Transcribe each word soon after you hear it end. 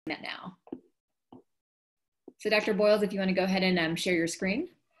that now. So Dr. Boyles, if you want to go ahead and share your screen.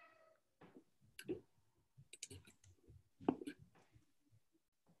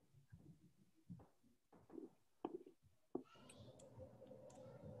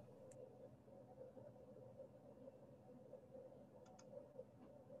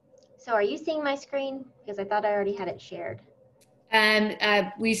 So are you seeing my screen? Because I thought I already had it shared.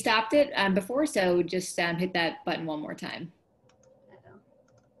 We stopped it before, so just hit that button one more time.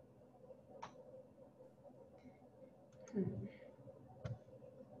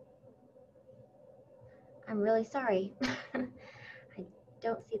 I'm really sorry. I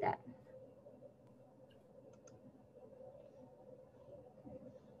don't see that.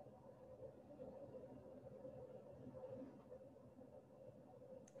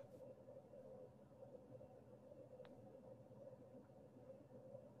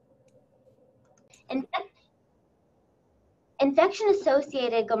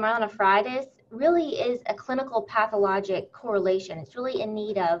 Infection-associated glomerulonephritis really is a clinical pathologic correlation. It's really in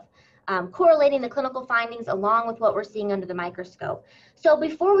need of correlating the clinical findings along with what we're seeing under the microscope. So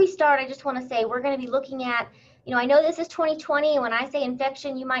before we start, I just want to say we're going to be looking at, I know this is 2020, and when I say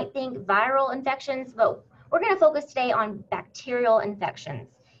infection, you might think viral infections, but we're going to focus today on bacterial infections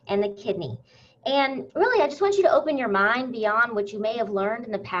and the kidney. And really, I just want you to open your mind beyond what you may have learned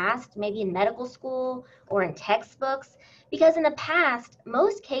in the past, maybe in medical school or in textbooks, because in the past,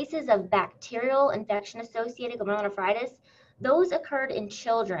 most cases of bacterial infection-associated glomerulonephritis, those occurred in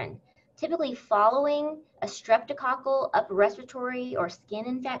children, typically following a streptococcal upper respiratory or skin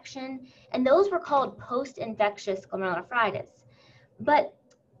infection, and those were called post-infectious glomerulonephritis. But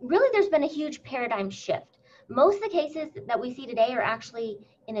really, there's been a huge paradigm shift. Most of the cases that we see today are actually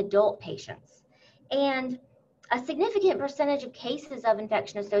in adult patients. And a significant percentage of cases of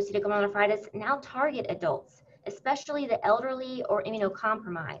infection-associated glomerulonephritis now target adults, especially the elderly or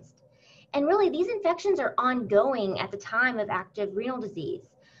immunocompromised. And really, these infections are ongoing at the time of active renal disease.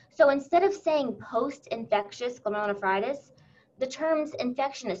 So instead of saying post-infectious glomerulonephritis, the terms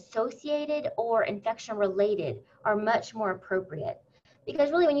infection-associated or infection-related are much more appropriate.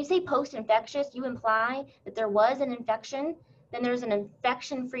 Because really, when you say post-infectious, you imply that there was an infection, then there's an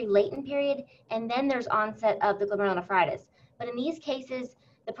infection-free latent period, and then there's onset of the glomerulonephritis. But in these cases,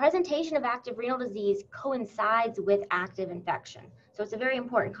 the presentation of active renal disease coincides with active infection. So it's a very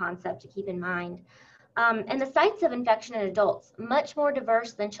important concept to keep in mind. And the sites of infection in adults, much more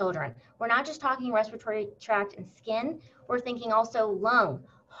diverse than children. We're not just talking respiratory tract and skin, we're thinking also lung,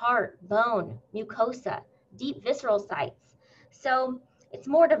 heart, bone, mucosa, deep visceral sites. So it's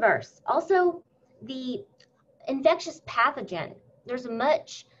more diverse. Also, the infectious pathogen, there's a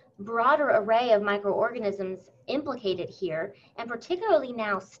much broader array of microorganisms implicated here, and particularly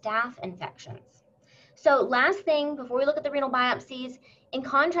now staph infections. So last thing, before we look at the renal biopsies, in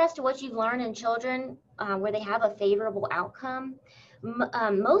contrast to what you've learned in children where they have a favorable outcome,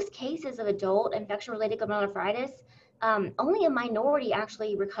 most cases of adult infection-related glomerulonephritis, only a minority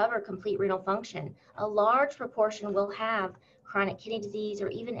actually recover complete renal function. A large proportion will have chronic kidney disease or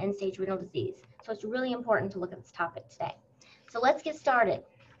even end-stage renal disease. So it's really important to look at this topic today. So let's get started.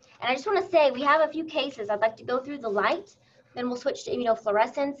 And I just want to say we have a few cases. I'd like to go through the light, then we'll switch to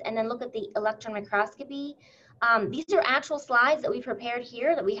immunofluorescence, and then look at the electron microscopy. These are actual slides that we prepared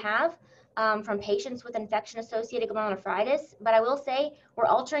here that we have from patients with infection-associated glomerulonephritis. But I will say we're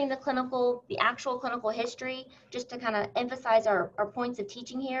altering the actual clinical history just to kind of emphasize our points of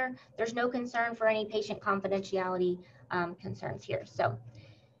teaching here. There's no concern for any patient confidentiality concerns here. So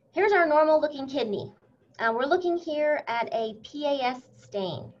here's our normal looking kidney. We're looking here at a PAS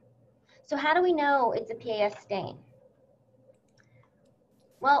stain. So how do we know it's a PAS stain?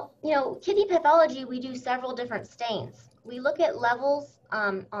 Well, kidney pathology, we do several different stains. We look at levels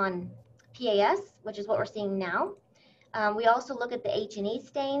on PAS, which is what we're seeing now. We also look at the H&E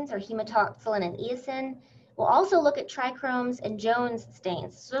stains, or hematoxylin and eosin. We'll also look at trichromes and Jones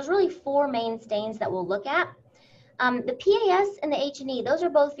stains. So there's really four main stains that we'll look at. The PAS and the H&E, those are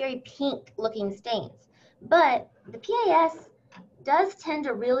both very pink looking stains. But the PAS does tend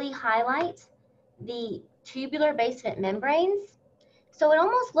to really highlight the tubular basement membranes. So it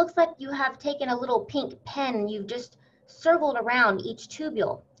almost looks like you have taken a little pink pen and you've just circled around each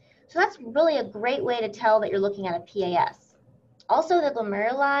tubule. So that's really a great way to tell that you're looking at a PAS. Also, the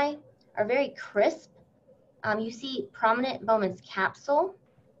glomeruli are very crisp. You see prominent Bowman's capsule.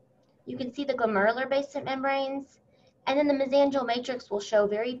 You can see the glomerular basement membranes. And then the mesangial matrix will show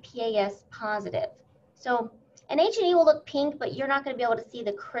very PAS positive. So an H&E will look pink, but you're not going to be able to see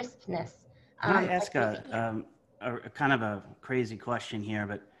the crispness. Can I ask a kind of a crazy question here,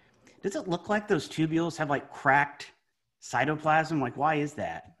 but does it look like those tubules have like cracked cytoplasm? Like, why is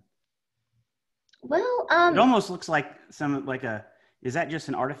that? Well, It almost looks like is that just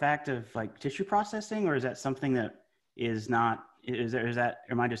an artifact of like tissue processing, or is that something that is not, or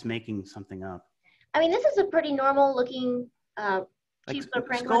am I just making something up? I mean, this is a pretty normal looking tubular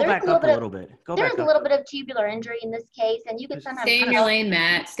parenchyma. Scroll back up a little bit. There's a little bit of tubular injury in this case, and you can sometimes stay in your lane,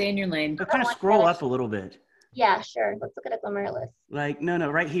 Matt. Stay in your lane. So kind of scroll up a little bit. Yeah, sure. Let's look at a glomerulus. Like, no,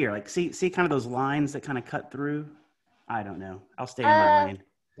 right here. Like, see kind of those lines that kind of cut through? I don't know. I'll stay in my lane.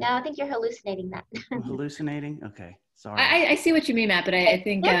 No, I think you're hallucinating that. I'm hallucinating? Okay. Sorry. I see what you mean, Matt, but I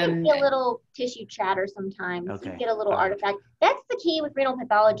think there can be a little tissue chatter sometimes. Okay. You get a little artifact. That's the key with renal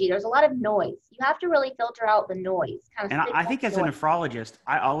pathology. There's a lot of noise. You have to really filter out the noise. And I think as a nephrologist,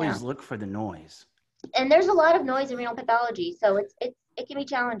 I always look for the noise. And there's a lot of noise in renal pathology, so it can be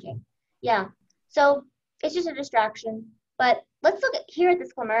challenging. Yeah. So it's just a distraction. But let's look here at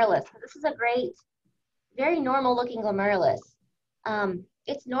this glomerulus. This is a great, very normal looking glomerulus.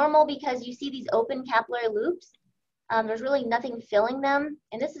 It's normal because you see these open capillary loops. There's really nothing filling them.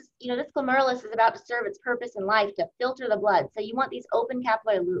 And this is, this glomerulus is about to serve its purpose in life to filter the blood. So you want these open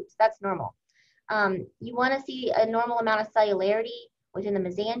capillary loops. That's normal. You want to see a normal amount of cellularity within the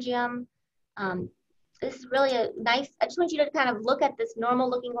mesangium. This is really a nice, I just want you to kind of look at this normal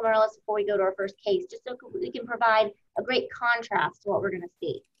looking glomerulus before we go to our first case, just so we can provide a great contrast to what we're going to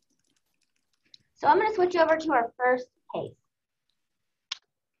see. So I'm going to switch over to our first case.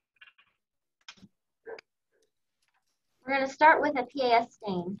 We're going to start with a PAS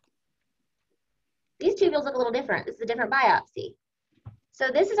stain. These tubules look a little different. This is a different biopsy. So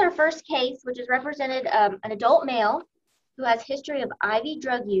this is our first case, which is represented an adult male who has history of IV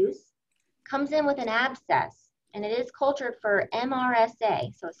drug use, comes in with an abscess, and it is cultured for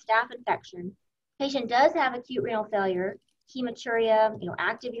MRSA, so a staph infection. Patient does have acute renal failure, hematuria,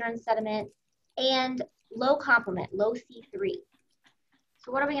 active urine sediment, and low complement, low C3.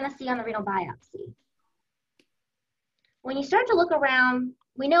 So what are we going to see on the renal biopsy? When you start to look around,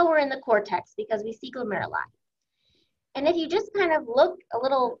 we know we're in the cortex because we see glomeruli. And if you just kind of look a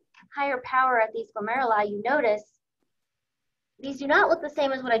little higher power at these glomeruli, you notice these do not look the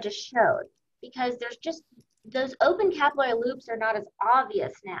same as what I just showed, because there's just, those open capillary loops are not as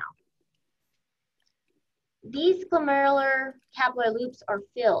obvious now. These glomerular capillary loops are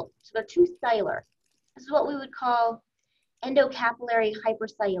filled, so they're too cellular. This is what we would call endocapillary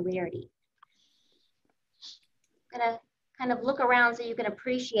hypercellularity. I'm gonna kind of look around so you can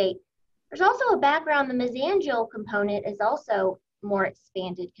appreciate. There's also a background, the mesangial component is also more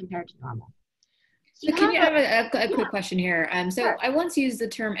expanded compared to normal. So can you have a quick question here? So Sure. I once used the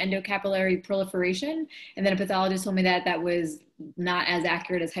term endocapillary proliferation, and then a pathologist told me that that was not as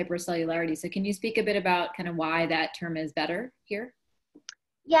accurate as hypercellularity. So can you speak a bit about kind of why that term is better here?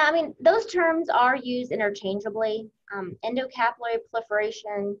 Yeah, I mean, those terms are used interchangeably. Endocapillary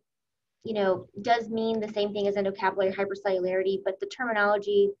proliferation, does mean the same thing as endocapillary hypercellularity, but the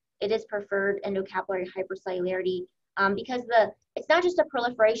terminology, it is preferred endocapillary hypercellularity because it's not just a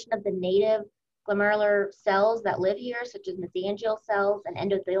proliferation of the native glomerular cells that live here, such as mesangial cells and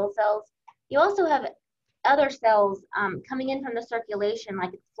endothelial cells. You also have other cells coming in from the circulation,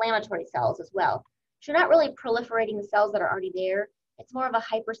 like inflammatory cells as well. So you're not really proliferating the cells that are already there. It's more of a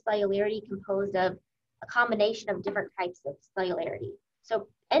hypercellularity composed of a combination of different types of cellularity. So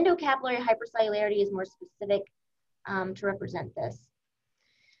endocapillary hypercellularity is more specific to represent this.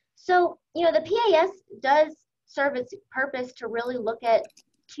 So, the PAS does serve its purpose to really look at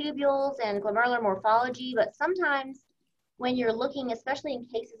tubules and glomerular morphology, but sometimes when you're looking, especially in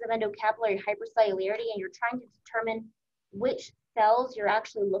cases of endocapillary hypercellularity, and you're trying to determine which cells you're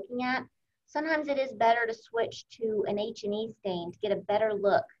actually looking at, sometimes it is better to switch to an H&E stain to get a better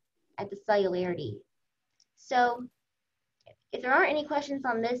look at the cellularity. So if there aren't any questions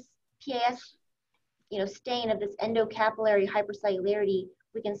on this PAS, stain of this endocapillary hypercellularity,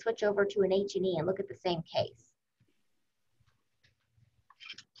 we can switch over to an H&E and look at the same case.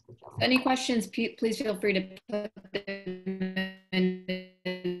 Any questions, please feel free to put them in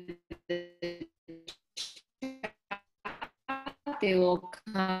the chat. They will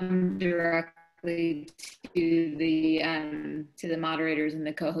come directly to the moderators and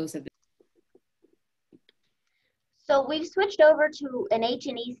the co-hosts of the. So we've switched over to an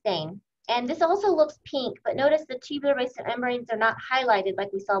H&E stain, and this also looks pink, but notice the tubular basement membranes are not highlighted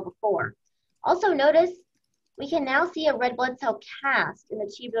like we saw before. Also notice we can now see a red blood cell cast in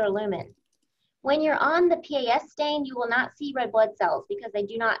the tubular lumen. When you're on the PAS stain, you will not see red blood cells because they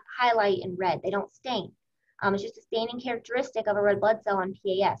do not highlight in red. They don't stain. It's just a staining characteristic of a red blood cell on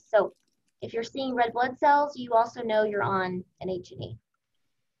PAS. So if you're seeing red blood cells, you also know you're on an H&E.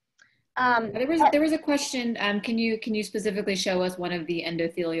 There was a question. Can you specifically show us one of the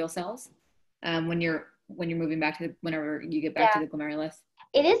endothelial cells when you're moving back to whenever you get back to the glomerulus?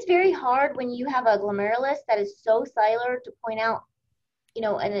 It is very hard when you have a glomerulus that is so cellular to point out,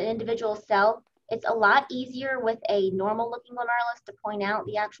 an individual cell. It's a lot easier with a normal looking glomerulus to point out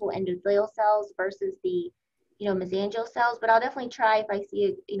the actual endothelial cells versus the, mesangial cells. But I'll definitely try if I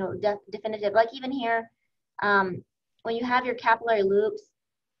see a, definitive, like even here, when you have your capillary loops,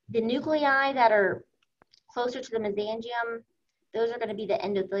 the nuclei that are closer to the mesangium, those are going to be the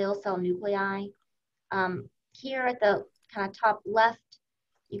endothelial cell nuclei. Here at the kind of top left,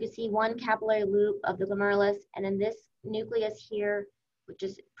 you can see one capillary loop of the glomerulus, and then this nucleus here, which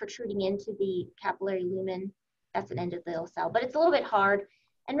is protruding into the capillary lumen, that's an endothelial cell. But it's a little bit hard.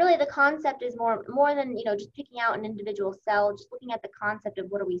 And really the concept is more than, just picking out an individual cell, just looking at the concept of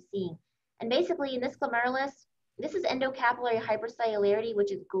what are we seeing. And basically in this glomerulus, this is endocapillary hypercellularity,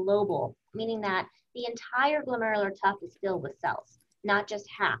 which is global, meaning that the entire glomerular tuft is filled with cells, not just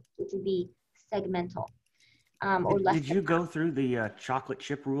half, which would be segmental. Did you go through the chocolate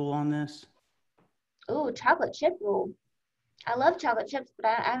chip rule on this? Oh, chocolate chip rule. I love chocolate chips, but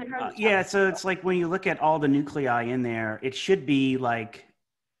I haven't heard of yeah, so it's like when you look at all the nuclei in there, it should be like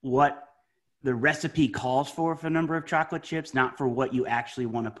what the recipe calls for the number of chocolate chips, not for what you actually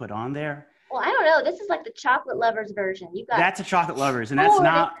want to put on there. Well, I don't know. This is like the chocolate lovers version. That's a chocolate lovers, and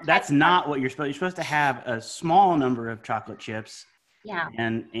that's not what you're supposed to have a small number of chocolate chips. Yeah.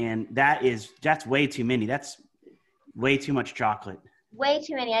 And that's way too many. That's way too much chocolate. Way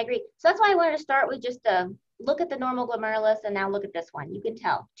too many, I agree. So that's why I wanted to start with just look at the normal glomerulus and now look at this one. You can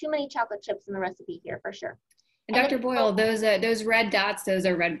tell too many chocolate chips in the recipe here for sure. And Dr. Boyle, those red dots, those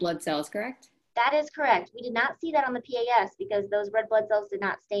are red blood cells, correct? That is correct. We did not see that on the PAS because those red blood cells did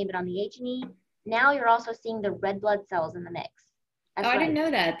not stain, but on the H&E, now you're also seeing the red blood cells in the mix. That's I right. didn't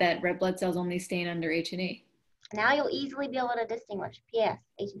know that red blood cells only stain under H&E. Now you'll easily be able to distinguish PAS,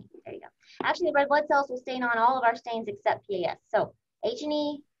 H&E. There you go. Actually, the red blood cells will stain on all of our stains except PAS. So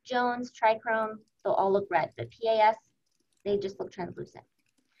H&E, Jones, trichrome, they'll all look red, but PAS, they just look translucent.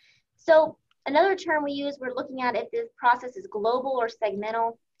 So another term we use, we're looking at if this process is global or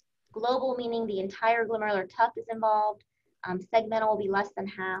segmental. Global meaning the entire glomerular tuft is involved. Segmental will be less than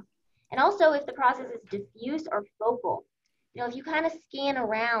half. And also if the process is diffuse or focal. If you kind of scan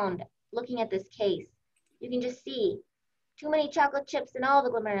around looking at this case, you can just see too many chocolate chips in all the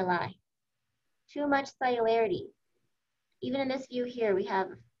glomeruli, too much cellularity. Even in this view here, we have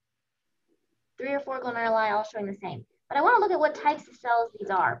 3 or 4 glomeruli all showing the same. But I want to look at what types of cells these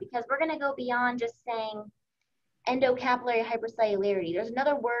are, because we're going to go beyond just saying endocapillary hypercellularity. There's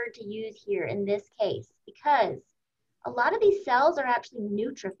another word to use here in this case, because a lot of these cells are actually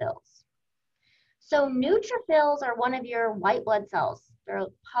neutrophils. So neutrophils are one of your white blood cells. They're a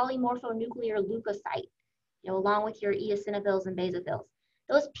polymorphonuclear leukocyte, along with your eosinophils and basophils.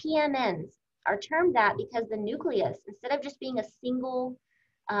 Those PMNs are termed that because the nucleus, instead of just being a single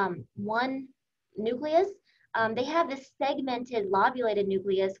one nucleus, they have this segmented lobulated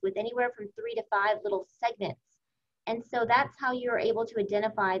nucleus with anywhere from 3 to 5 little segments. And so that's how you're able to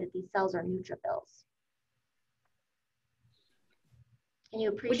identify that these cells are neutrophils. Can you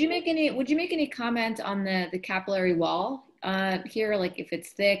appreciate? Would you make any comment on the capillary wall here, like if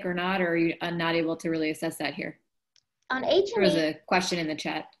it's thick or not, or are you not able to really assess that here? On H&Es, there was a question in the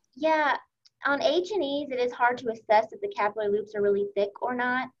chat. Yeah, on H&Es, it is hard to assess if the capillary loops are really thick or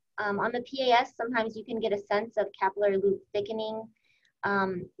not. On the PAS, sometimes you can get a sense of capillary loop thickening.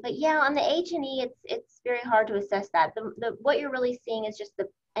 But yeah, on the H&E, it's very hard to assess that. What you're really seeing is just the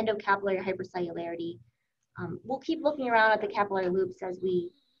endocapillary hypercellularity. We'll keep looking around at the capillary loops as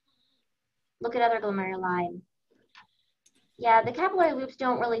we look at other glomeruli. Yeah, the capillary loops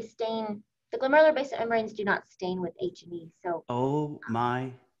don't really stain. The glomerular basement membranes do not stain with H&E. So. Oh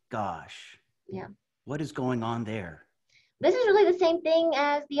my gosh. Yeah. What is going on there? This is really the same thing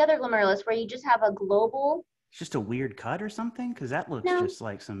as the other glomerulus, where you just have a global. It's just a weird cut or something? Because that looks just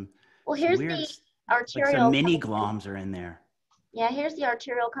like some. Well, here's weird, the arterial. Like some mini gloms are in there. Yeah, here's the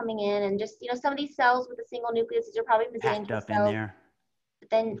arterial coming in, and just some of these cells with a single nucleus, these are probably mesangial cells. In there. But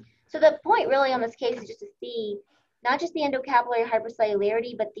then, so the point really on this case is just to see not just the endocapillary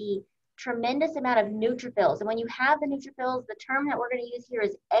hypercellularity, but the tremendous amount of neutrophils. And when you have the neutrophils, the term that we're going to use here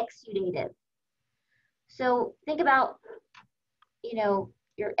is exudative. So think about,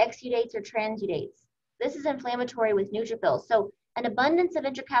 your exudates or transudates. This is inflammatory with neutrophils. So an abundance of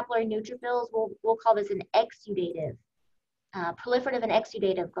intracapillary neutrophils, we'll call this an exudative, proliferative and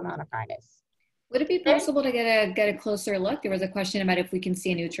exudative glomerulonephritis. Would it be possible to get a closer look? There was a question about if we can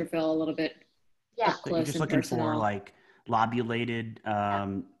see a neutrophil a little bit up close. You're just looking for like lobulated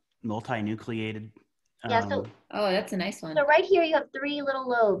multinucleated. Yeah, so oh, that's a nice one. so right here you have 3 little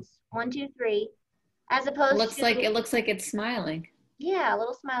lobes, 1, 2, 3, as opposed to It looks like it's smiling. yeah, a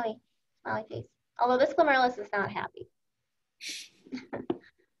little smiley face. Although this glomerulus is not happy.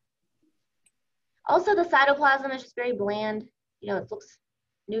 Also, the cytoplasm is just very bland. You know, it looks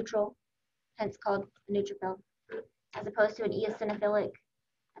neutral, hence called a neutrophil, as opposed to an eosinophilic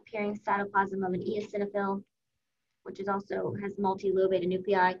appearing cytoplasm of an eosinophil, which is also has multilobated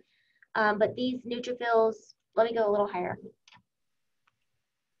nuclei. But these neutrophils, let me go a little higher.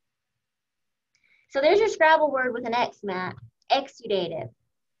 So there's your Scrabble word with an X, Matt. Exudative.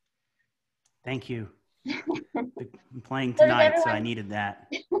 Thank you. I'm playing tonight, so I needed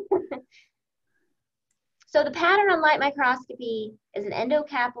that. So the pattern on light microscopy is an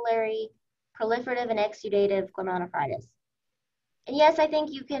endocapillary, proliferative, and exudative glomerulonephritis. And yes, I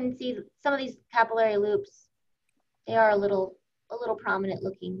think you can see some of these capillary loops. They are a little prominent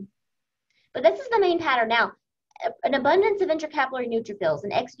looking. But this is the main pattern. Now, an abundance of intracapillary neutrophils,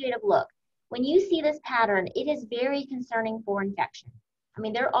 an exudative look. When you see this pattern, it is very concerning for infection. I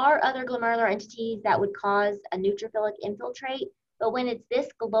mean, there are other glomerular entities that would cause a neutrophilic infiltrate, but when it's this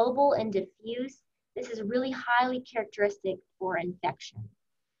global and diffuse, this is really highly characteristic for infection.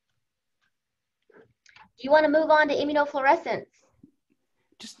 Do you want to move on to immunofluorescence?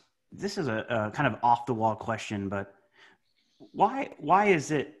 This is a kind of off the wall question, but why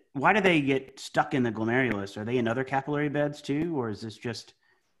do they get stuck in the glomerulus? Are they in other capillary beds too? Or is this just,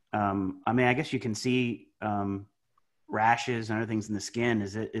 I mean, I guess you can see rashes and other things in the skin.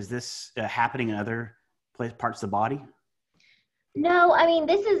 Is this happening in other parts of the body? No, I mean,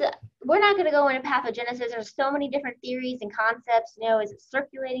 we're not going to go into pathogenesis. There's so many different theories and concepts. You know, is it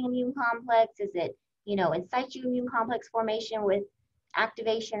circulating immune complex? Is it, you know, in situ immune complex formation with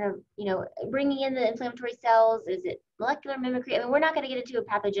activation of, you know, bringing in the inflammatory cells? Is it molecular mimicry? I mean, we're not going to get into a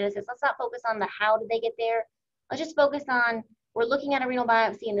pathogenesis. Let's not focus on the how did they get there. Let's just focus on, we're looking at a renal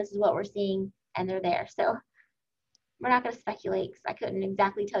biopsy and this is what we're seeing and they're there. So we're not going to speculate because I couldn't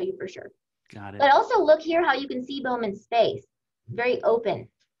exactly tell you for sure. Got it. But also look here how you can see Bowman's space. Very open.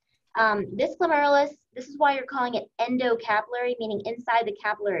 This glomerulus, this is why you're calling it endocapillary, meaning inside the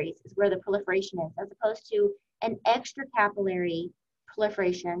capillaries is where the proliferation is, as opposed to an extracapillary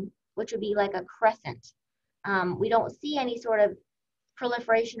proliferation, which would be like a crescent. We don't see any sort of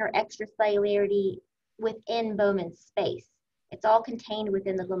proliferation or extracellularity within Bowman's space. It's all contained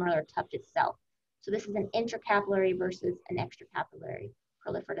within the glomerular tuft itself. So this is an intracapillary versus an extracapillary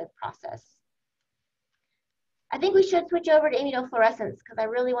proliferative process. I think we should switch over to immunofluorescence because I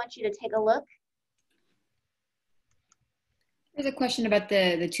really want you to take a look. There's a question about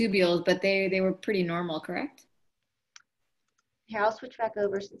the tubules, but they were pretty normal, correct? Here, I'll switch back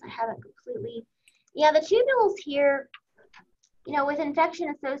over since I haven't completely. Yeah, the tubules here, you know, with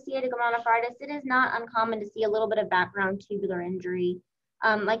infection-associated glomerulonephritis, it is not uncommon to see a little bit of background tubular injury.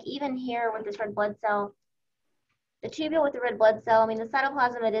 Like even here with this red blood cell, the tubule with the red blood cell, I mean, the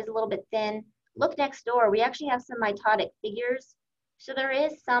cytoplasm, it is a little bit thin. Look next door, we actually have some mitotic figures. So there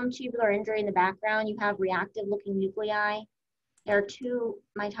is some tubular injury in the background. You have reactive looking nuclei. There are 2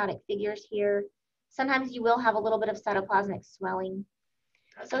 mitotic figures here. Sometimes you will have a little bit of cytoplasmic swelling.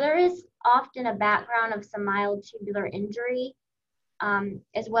 So there is often a background of some mild tubular injury,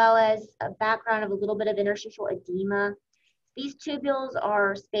 as well as a background of a little bit of interstitial edema. These tubules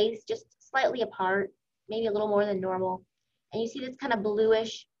are spaced just slightly apart, maybe a little more than normal. And you see this kind of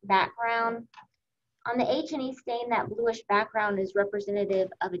bluish background. On the H&E stain, that bluish background is representative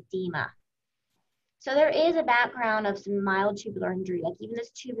of edema. So there is a background of some mild tubular injury, like even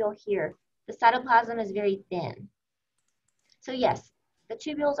this tubule here. The cytoplasm is very thin. So yes, the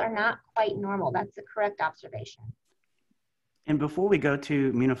tubules are not quite normal. That's the correct observation. And before we go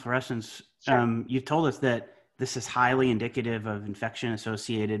to immunofluorescence, Sure. You told us that this is highly indicative of infection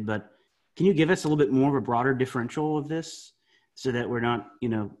associated, but can you give us a little bit more of a broader differential of this so that we're not,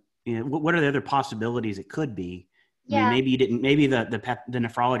 what are the other possibilities it could be? Yeah. I mean, maybe you didn't, maybe the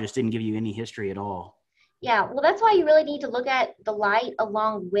nephrologist didn't give you any history at all. Yeah, well, that's why you really need to look at the light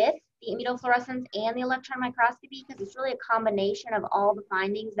along with the immunofluorescence and the electron microscopy, because it's really a combination of all the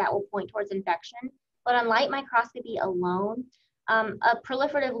findings that will point towards infection. But on light microscopy alone, a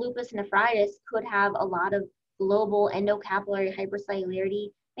proliferative lupus nephritis could have a lot of global endocapillary hypercellularity,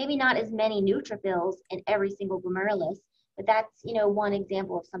 maybe not as many neutrophils in every single glomerulus, but that's, one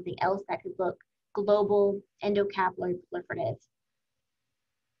example of something else that could look global endocapillary proliferative.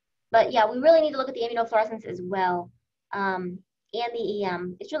 But yeah, we really need to look at the immunofluorescence as well, and the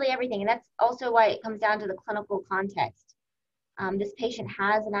EM. It's really everything, and that's also why it comes down to the clinical context. This patient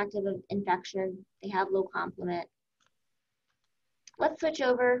has an active infection, they have low complement. Let's switch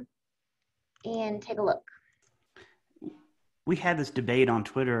over and take a look. We had this debate on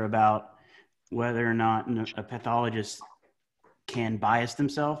Twitter about whether or not a pathologist can bias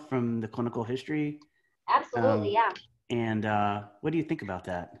themselves from the clinical history. Absolutely, yeah. And what do you think about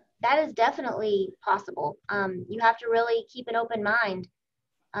that? That is definitely possible. You have to really keep an open mind.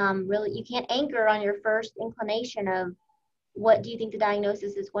 Really, you can't anchor on your first inclination of what do you think the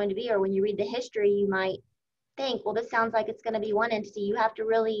diagnosis is going to be, or when you read the history, you might think, well, this sounds like it's going to be one entity. You have to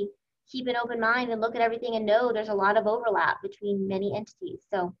really keep an open mind and look at everything and know there's a lot of overlap between many entities.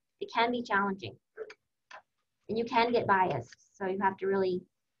 So it can be challenging. And you can get biased. So you have to really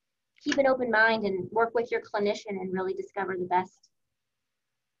keep an open mind and work with your clinician and really discover the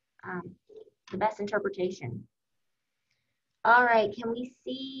best interpretation. All right, can we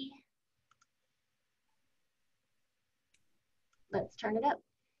see? Let's turn it up.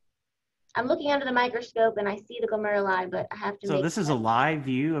 I'm looking under the microscope and I see the glomeruli, but I have to So this is a live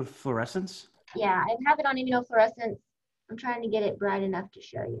view of fluorescence? Yeah, I have it on immunofluorescence. I'm trying to get it bright enough to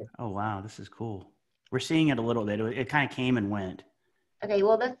show you. Oh, wow, this is cool. We're seeing it a little bit. It kind of came and went. Okay,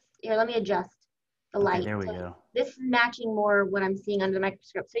 well, here, let me adjust the light. Okay, there we go. This is matching more what I'm seeing under the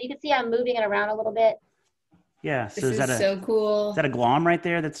microscope. So you can see I'm moving it around a little bit. Yeah, so this is so cool. Is that a glom right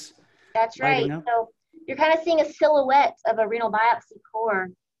there? That's right. So you're kind of seeing a silhouette of a renal biopsy core.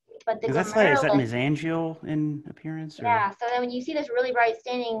 But the is that mesangial in appearance? Or? Yeah, so then when you see this really bright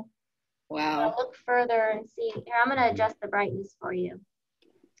staining, wow. Look further and see. Here, I'm going to adjust the brightness for you.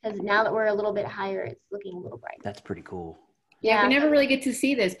 Because now that we're a little bit higher, it's looking a little bright. That's pretty cool. Yeah, we never really get to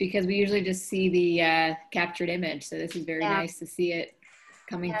see this because we usually just see the captured image. So this is very nice to see it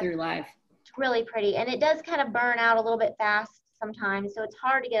coming through live. It's really pretty. And it does kind of burn out a little bit fast sometimes. So it's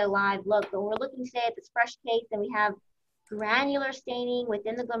hard to get a live look. But we're looking today at this fresh case, and we have granular staining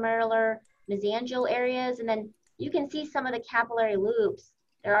within the glomerular mesangial areas. And then you can see some of the capillary loops.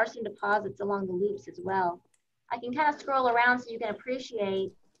 There are some deposits along the loops as well. I can kind of scroll around so you can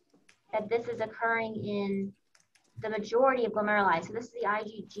appreciate that this is occurring in the majority of glomeruli. So this is the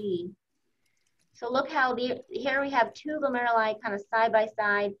IgG. So look how here we have two glomeruli kind of side by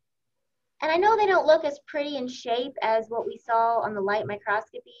side. And I know they don't look as pretty in shape as what we saw on the light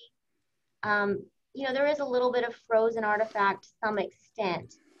microscopy. You know, there is a little bit of frozen artifact to some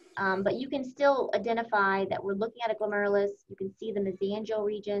extent, but you can still identify that we're looking at a glomerulus. You can see the mesangial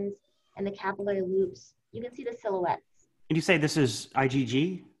regions and the capillary loops. You can see the silhouettes. And you say this is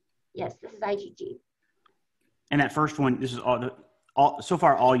IgG? Yes, this is IgG. And that first one, this is so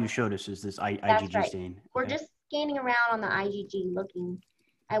far all you showed us is this IgG stain. We're just scanning around on the IgG looking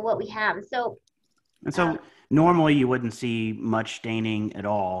at what we have. So normally you wouldn't see much staining at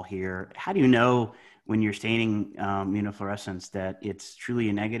all here. How do you know when you're staining immunofluorescence that it's truly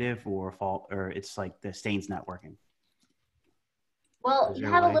a negative or it's like the stain's not working? Well, you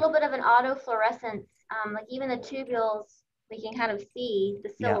have a little bit of an autofluorescence, like even the tubules, we can kind of see the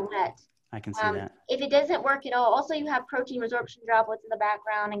silhouette. Yep, I can see that. If it doesn't work at all, also you have protein resorption droplets in the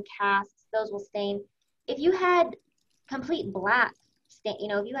background and casts, those will stain. If you had complete black stain, you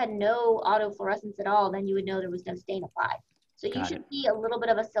know, if you had no autofluorescence at all, then you would know there was no stain applied. So you should see a little bit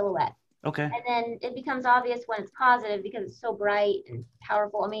of a silhouette. Okay. And then it becomes obvious when it's positive because it's so bright and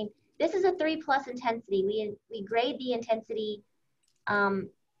powerful. I mean, this is a 3+ intensity. We grade the intensity from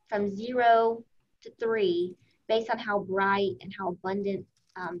 0 to 3 based on how bright and how abundant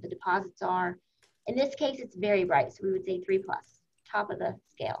the deposits are. In this case, it's very bright, so we would say 3+, top of the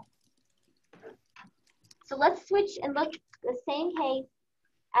scale. So let's switch and look the same case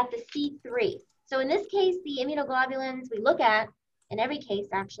at the C3. So in this case, the immunoglobulins we look at, in every case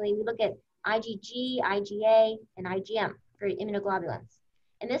actually, we look at IgG, IgA, and IgM for immunoglobulins.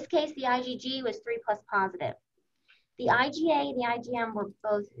 In this case, the IgG was 3+ positive. The IgA and the IgM were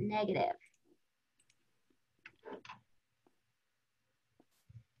both negative.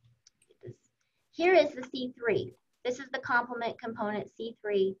 Here is the C3. This is the complement component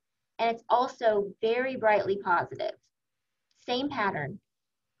C3, and it's also very brightly positive. Same pattern,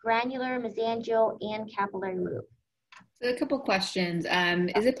 granular, mesangial, and capillary loop. So a couple questions.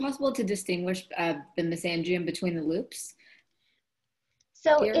 Is it possible to distinguish the mesangium between the loops?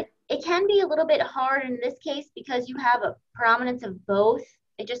 So it can be a little bit hard in this case because you have a prominence of both.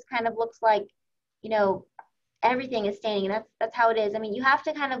 It just kind of looks like, you know, everything is staining, and that's how it is. I mean, you have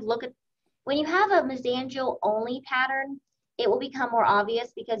to kind of look at, when you have a mesangial only pattern, it will become more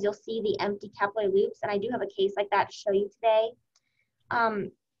obvious because you'll see the empty capillary loops, and I do have a case like that to show you today.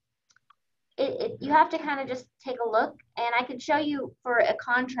 You have to kind of just take a look, and I can show you for a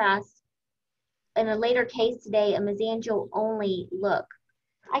contrast in a later case today, a mesangial only look.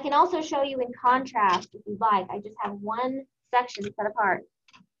 I can also show you in contrast if you'd like. I just have one sections set apart.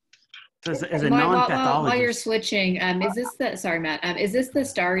 So as a While non-pathologist, you're switching, is this the, sorry, Matt, is this the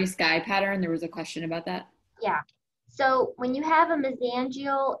starry sky pattern? There was a question about that. Yeah. So when you have a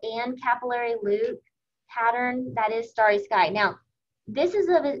mesangial and capillary loop pattern, that is starry sky. Now, this is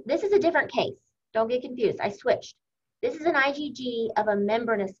a different case. Don't get confused. I switched. This is an IgG of a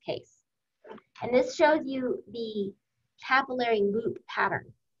membranous case. And this shows you the capillary loop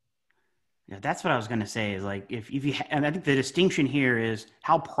pattern. yeah, that's what I was going to say. Is like if you, and I think the distinction here is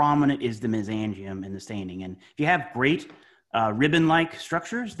how prominent is the mesangium in the staining. And if you have great ribbon-like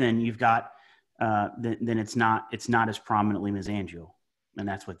structures, then you've got then it's not as prominently mesangial, and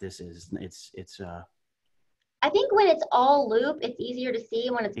that's what this is. It's. I think when it's all loop, it's easier to see.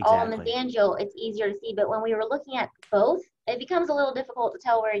 When it's all mesangial, it's easier to see. But when we were looking at both, it becomes a little difficult to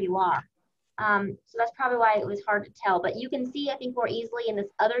tell where you are. So that's probably why it was hard to tell. But you can see, I think, more easily in this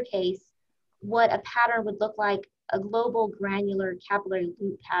other case what a pattern would look like, a global granular capillary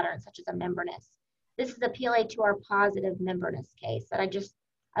loop pattern, such as a membranous. This is a PLA2R positive membranous case that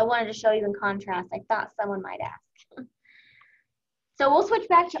I wanted to show you in contrast. I thought someone might ask. So we'll switch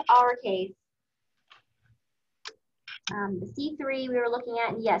back to our case. The C3 we were looking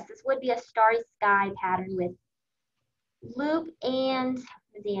at, and yes, this would be a starry sky pattern with loop and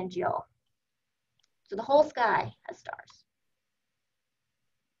mesangial. So the whole sky has stars.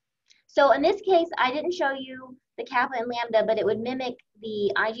 So in this case, I didn't show you the kappa and lambda, but it would mimic the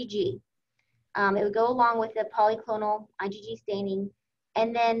IgG. It would go along with the polyclonal IgG staining,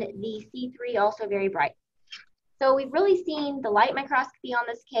 and then the C3 also very bright. So we've really seen the light microscopy on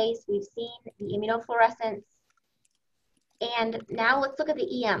this case. We've seen the immunofluorescence. And now let's look at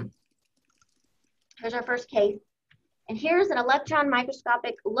the EM. Here's our first case. And here's an electron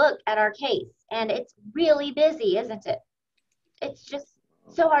microscopic look at our case. And it's really busy, isn't it? It's just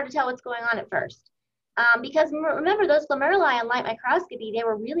so hard to tell what's going on at first. Because remember, those glomeruli on light microscopy, they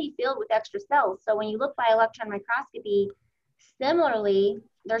were really filled with extra cells. So when you look by electron microscopy, similarly,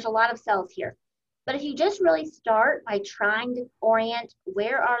 there's a lot of cells here. But if you just really start by trying to orient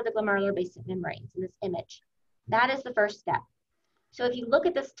where are the glomerular basement membranes in this image, that is the first step. So if you look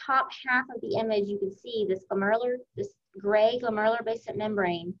at this top half of the image, you can see this gray glomerular basement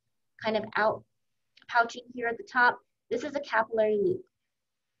membrane kind of out pouching here at the top. This is a capillary loop.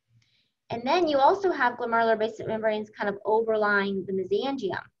 And then you also have glomerular basement membranes kind of overlying the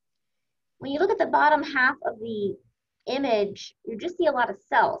mesangium. When you look at the bottom half of the image, you just see a lot of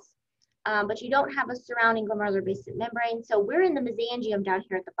cells, but you don't have a surrounding glomerular basement membrane. So we're in the mesangium down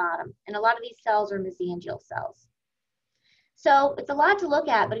here at the bottom, and a lot of these cells are mesangial cells. So it's a lot to look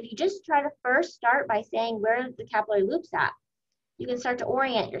at, but if you just try to first start by saying where the capillary loop's at, you can start to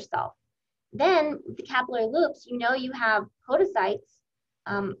orient yourself. Then with the capillary loops, you know you have podocytes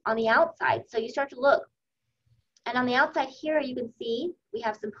on the outside. So you start to look. And on the outside here, you can see we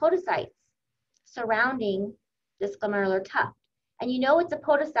have some podocytes surrounding this glomerular tuft. And you know it's a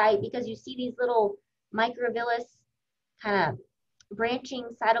podocyte because you see these little microvillus kind of branching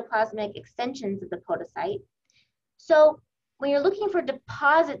cytoplasmic extensions of the podocyte. So when you're looking for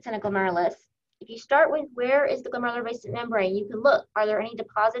deposits in a glomerulus, if you start with where is the glomerular basement membrane, you can look, are there any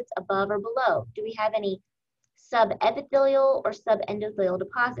deposits above or below? Do we have any subepithelial or subendothelial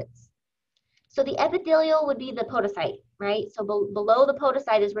deposits? So the epithelial would be the podocyte, right? So below the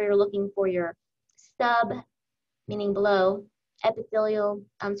podocyte is where you're looking for your sub, meaning below, epithelial,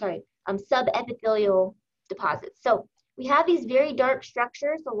 subepithelial deposits. So we have these very dark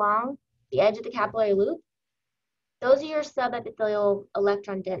structures along the edge of the capillary loop. Those are your subepithelial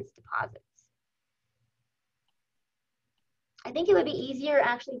electron dense deposits. I think it would be easier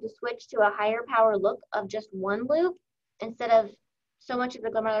actually to switch to a higher power look of just one loop instead of so much of the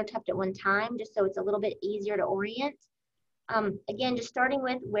glomerular tuft at one time, just so it's a little bit easier to orient. Again, just starting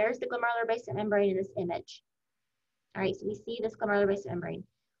with where's the glomerular basement membrane in this image. All right, so we see this glomerular basement membrane.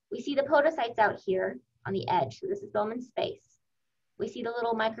 We see the podocytes out here on the edge. So this is Bowman's space. We see the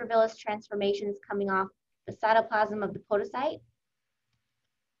little microvillus transformations coming off the cytoplasm of the podocyte.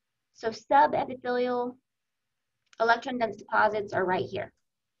 So subepithelial electron dense deposits are right here.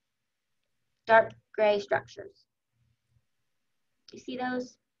 Dark gray structures. You see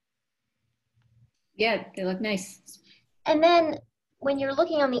those? Yeah, they look nice. And then when you're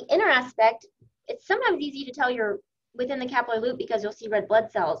looking on the inner aspect, it's sometimes easy to tell you're within the capillary loop because you'll see red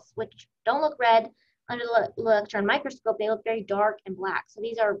blood cells, which don't look red under the electron microscope. They look very dark and black. So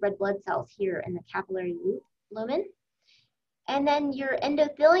these are red blood cells here in the capillary loop lumen. And then your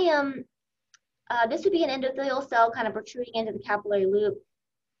endothelium, this would be an endothelial cell kind of protruding into the capillary loop.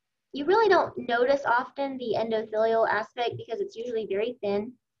 You really don't notice often the endothelial aspect because it's usually very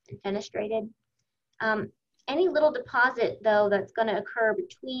thin and fenestrated. And Any little deposit, though, that's going to occur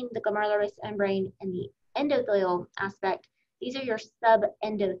between the glomerular membrane and the endothelial aspect, these are your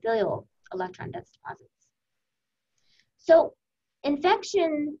subendothelial electron dense deposits. So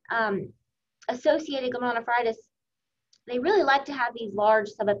infection associated glomerulonephritis, they really like to have these large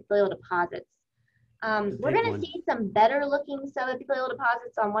subepithelial deposits. We're going to see some better looking subepithelial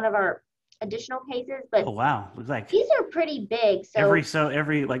deposits on one of our additional cases, but oh wow, looks like these are pretty big. So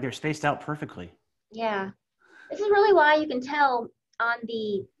every like they're spaced out perfectly. Yeah, this is really why you can tell on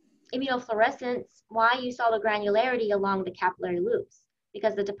the immunofluorescence why you saw the granularity along the capillary loops,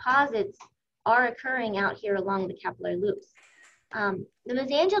 because the deposits are occurring out here along the capillary loops. The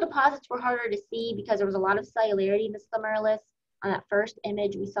mesangial deposits were harder to see because there was a lot of cellularity in the glomerulus. On that first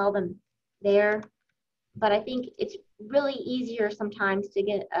image, we saw them there. But I think it's really easier sometimes to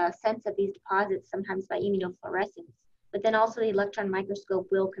get a sense of these deposits, sometimes by immunofluorescence. But then also the electron microscope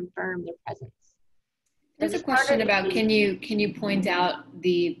will confirm their presence. There's a question about, can you point out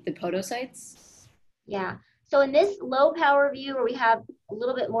the podocytes? Yeah. So in this low power view where we have a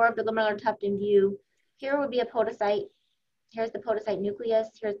little bit more of the glomerular tuft in view, here would be a podocyte. Here's the podocyte nucleus.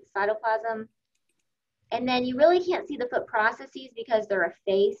 Here's the cytoplasm. And then you really can't see the foot processes because they're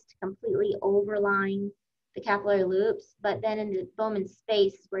effaced, completely overlying the capillary loops. But then in the Bowman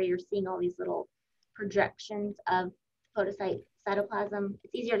space is where you're seeing all these little projections of podocyte cytoplasm.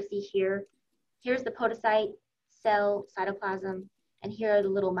 It's easier to see here. Here's the podocyte, cell, cytoplasm, and here are the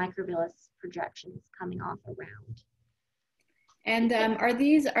little microvillus projections coming off around. And are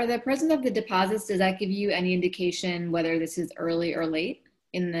the presence of the deposits, does that give you any indication whether this is early or late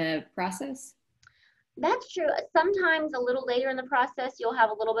in the process? That's true. Sometimes a little later in the process, you'll have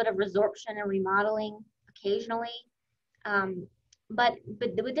a little bit of resorption and remodeling occasionally. But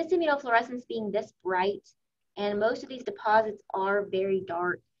with this immunofluorescence being this bright, and most of these deposits are very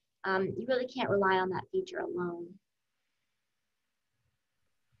dark, you really can't rely on that feature alone.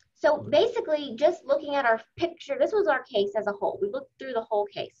 So basically, just looking at our picture, this was our case as a whole. We looked through the whole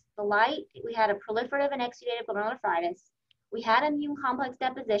case. The light, we had a proliferative and exudative glomerulonephritis. We had immune complex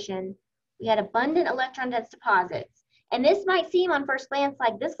deposition. We had abundant electron dense deposits. And this might seem on first glance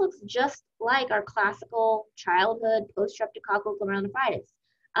like this looks just like our classical childhood post-streptococcal glomerulonephritis.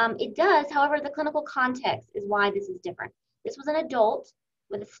 It does, however, the clinical context is why this is different. This was an adult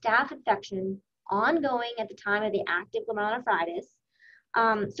with a staph infection ongoing at the time of the active glomerulonephritis.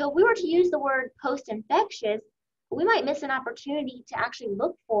 So if we were to use the word post-infectious, we might miss an opportunity to actually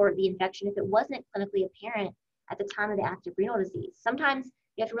look for the infection if it wasn't clinically apparent at the time of the active renal disease. Sometimes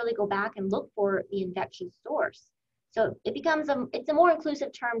you have to really go back and look for the infection source. So it becomes it's a more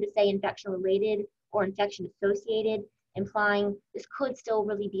inclusive term to say infection related or infection associated, implying this could still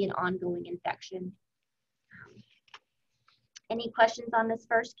really be an ongoing infection. Any questions on this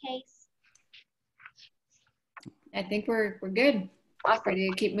first case? I think we're good. Awesome. Ready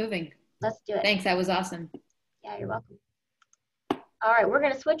to keep moving. Let's do it. Thanks, that was awesome. Yeah, you're welcome. All right, we're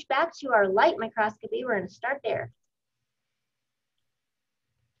going to switch back to our light microscopy. We're going to start there.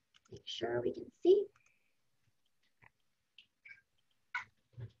 Make sure we can see.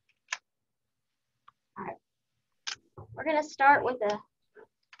 All right, we're going to start with a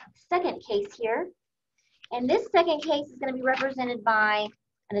second case here. And this second case is going to be represented by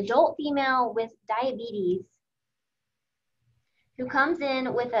an adult female with diabetes who comes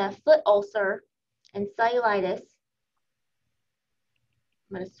in with a foot ulcer and cellulitis.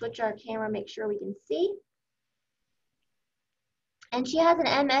 I'm going to switch our camera, make sure we can see. And she has an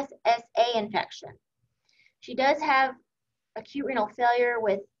MSSA infection. She does have acute renal failure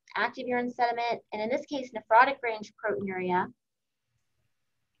with active urine sediment, and in this case, nephrotic range proteinuria.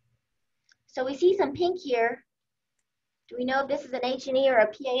 So we see some pink here. Do we know if this is an H&E or a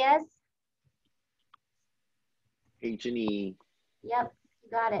PAS? H&E. Yep,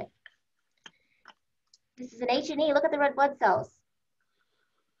 you got it. This is an H&E. Look at the red blood cells.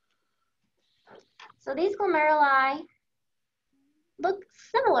 So these glomeruli look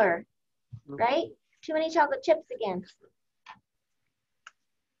similar, right? Too many chocolate chips again.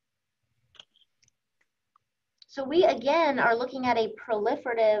 So we, again, are looking at a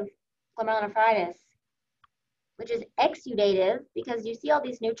proliferative glomerulonephritis, which is exudative because you see all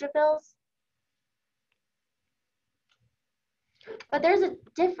these neutrophils. But there's a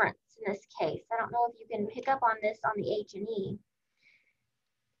difference in this case. I don't know if you can pick up on this on the H&E.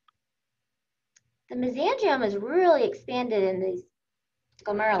 The mesangium is really expanded in these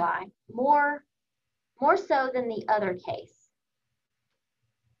glomeruli, more so than the other case.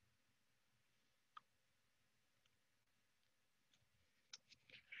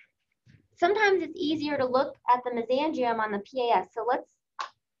 Sometimes it's easier to look at the mesangium on the PAS. So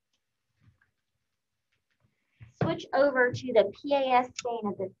switch over to the PAS stain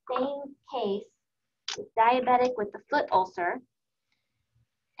of the same case, diabetic with the foot ulcer.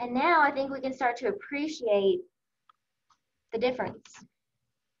 And now I think we can start to appreciate the difference.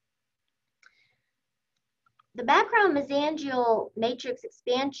 The background mesangial matrix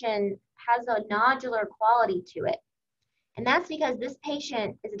expansion has a nodular quality to it. And that's because this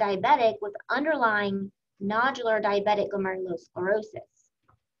patient is a diabetic with underlying nodular diabetic glomerulosclerosis.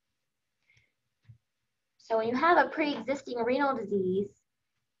 So when you have a pre-existing renal disease,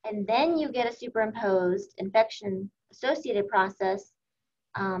 and then you get a superimposed infection-associated process,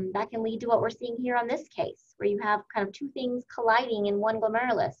 that can lead to what we're seeing here on this case, where you have kind of two things colliding in one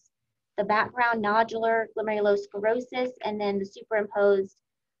glomerulus, the background nodular glomerulosclerosis, and then the superimposed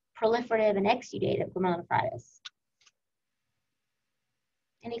proliferative and exudative glomerulonephritis.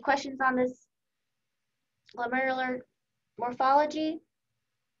 Any questions on this glomerular morphology?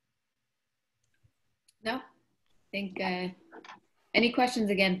 No, I think any questions,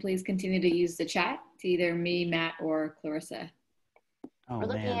 again, please continue to use the chat to either me, Matt, or Clarissa. Oh, We're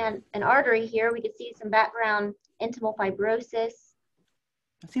looking man. at an artery here. We can see some background intimal fibrosis.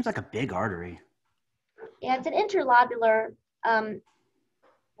 That seems like a big artery. Yeah, it's an interlobular.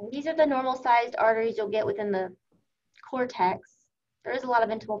 These are the normal sized arteries you'll get within the cortex. There is a lot of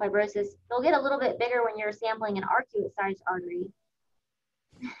intimal fibrosis. They'll get a little bit bigger when you're sampling an arcuate sized artery.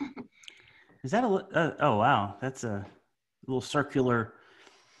 Is that a, oh, wow. That's a little circular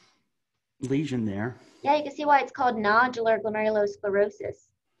lesion there. Yeah, you can see why it's called nodular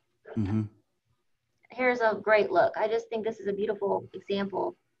glomerulosclerosis. Mm-hmm. Here's a great look. I just think this is a beautiful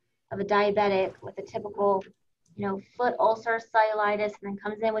example of a diabetic with a typical, foot ulcer, cellulitis, and then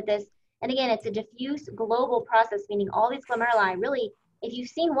comes in with this. And again, it's a diffuse global process, meaning all these glomeruli, really, if you've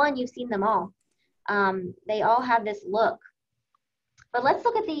seen one, you've seen them all. They all have this look. But let's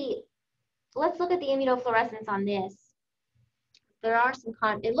look at the immunofluorescence on this. There are some,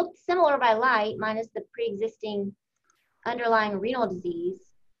 it looked similar by light, minus the pre-existing underlying renal disease.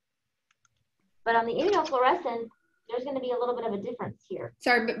 But on the immunofluorescence, there's going to be a little bit of a difference here.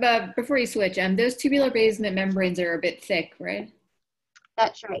 Sorry, but before you switch, those tubular basement membranes are a bit thick, right?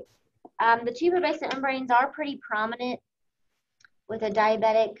 That's right. The tubular basement membranes are pretty prominent with a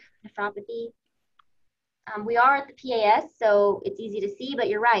diabetic nephropathy. We are at the PAS, so it's easy to see, but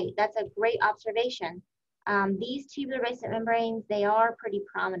you're right. That's a great observation. These tubular basement membranes, they are pretty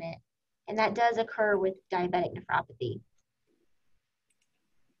prominent, and that does occur with diabetic nephropathy.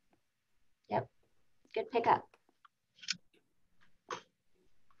 Yep, good pickup.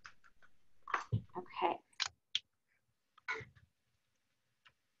 Okay.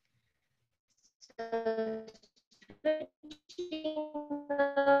 So switching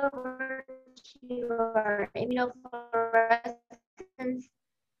over to our immunofluorescence,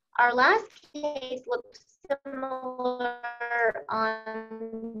 our last case looks similar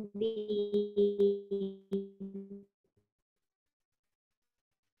on the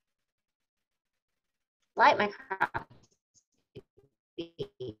light microscopy.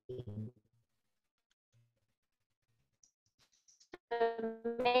 So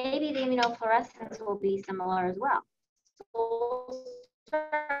maybe the immunofluorescence will be similar as well. So we'll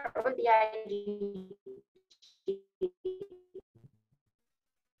start with the IgG.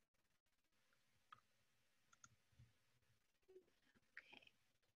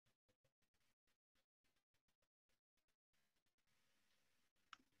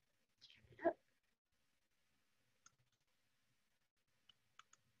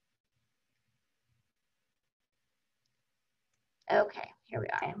 Okay, here we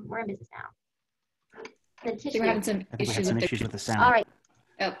are. We're in business now. The tissue. So we're having some I think we had issues some with issues with the sound. All right.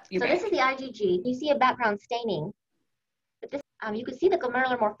 Oh, you're So back. this is the IgG. You see a background staining. But this, you can see the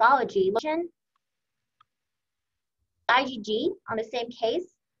glomerular morphology. IgG on the same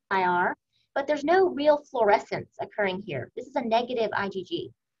case, IR, but there's no real fluorescence occurring here. This is a negative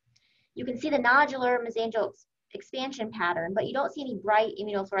IgG. You can see the nodular mesangial expansion pattern, but you don't see any bright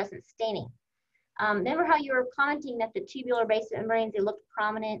immunofluorescence staining. Remember how you were commenting that the tubular basement membranes, they looked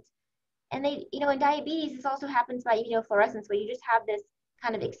prominent? And they, in diabetes, this also happens by immunofluorescence, where you just have this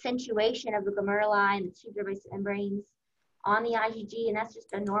kind of accentuation of the glomeruli and the tubular basement membranes on the IgG, and that's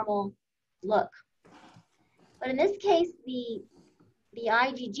just a normal look. But in this case, the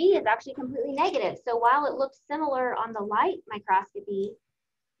IgG is actually completely negative. So while it looks similar on the light microscopy,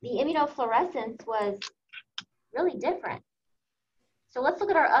 the immunofluorescence was really different. So let's look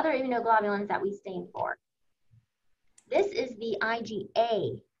at our other immunoglobulins that we stained for. This is the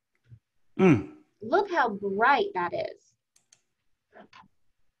IgA. Look how bright that is.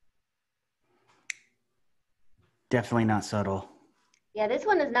 Definitely not subtle. Yeah, this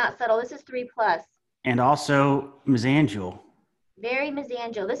one is not subtle. This is 3+. And also mesangial. Very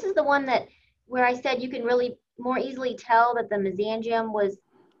mesangial. This is the one that where I said you can really more easily tell that the mesangium was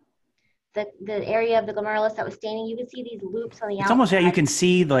the area of the glomerulus that was staining. You can see these loops on the outside. It's almost, yeah, you can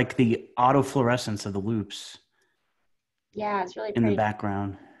see like the autofluorescence of the loops. Yeah, it's really in pretty. the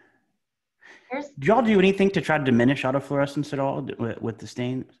background. Do y'all do anything to try to diminish autofluorescence at all with the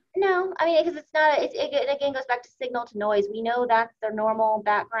stain? No, I mean, because it's not, it again goes back to signal to noise. We know that's their normal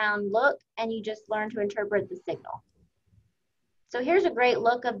background look, and you just learn to interpret the signal. So here's a great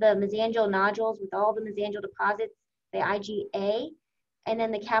look of the mesangial nodules with all the mesangial deposits, the IgA, and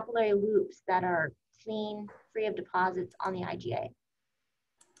then the capillary loops that are clean, free of deposits on the IgA.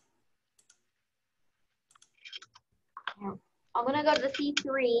 I'm going to go to the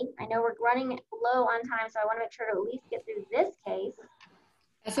C3. I know we're running low on time, so I want to make sure to at least get through this case.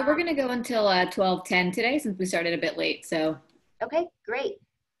 So we're going to go until 12:10 today since we started a bit late. So okay, great.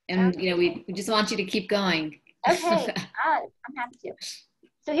 And you know, we just want you to keep going. Okay, I'm happy to.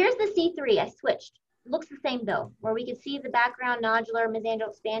 So here's the C3. I switched. Looks the same though, where we can see the background nodular mesangial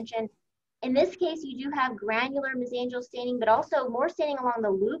expansion. In this case, you do have granular mesangial staining, but also more staining along the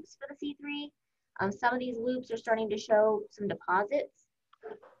loops for the C3. Some of these loops are starting to show some deposits.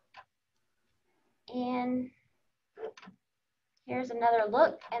 And here's another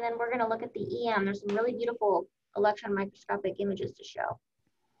look, and then we're going to look at the EM. There's some really beautiful electron microscopic images to show.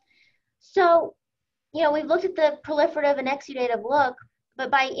 So, you know, we've looked at the proliferative and exudative look,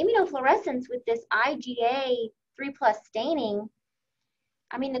 but by immunofluorescence with this IgA 3+ staining,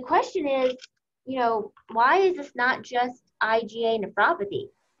 I mean, the question is, you know, why is this not just IgA nephropathy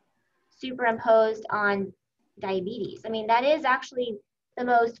superimposed on diabetes? I mean, that is actually the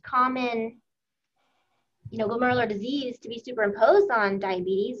most common, you know, glomerular disease to be superimposed on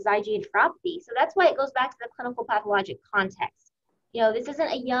diabetes is IgA nephropathy. So that's why it goes back to the clinical pathologic context. You know, this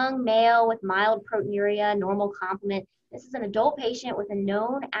isn't a young male with mild proteinuria, normal complement. This is an adult patient with a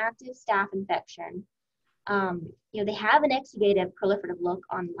known active staph infection. You know, they have an exudative proliferative look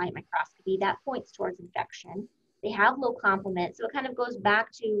on light microscopy that points towards infection. They have low complement. So it kind of goes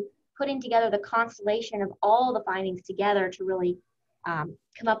back to putting together the constellation of all the findings together to really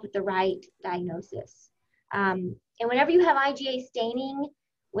come up with the right diagnosis. And whenever you have IgA staining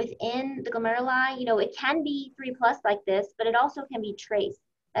within the glomeruli, you know, it can be 3+ like this, but it also can be trace.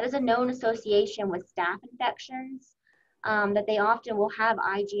 That is a known association with staph infections, that they often will have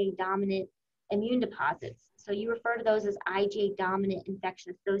IgA dominant immune deposits. So you refer to those as IgA dominant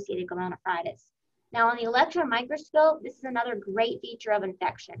infection-associated glomerulonephritis. Now on the electron microscope, this is another great feature of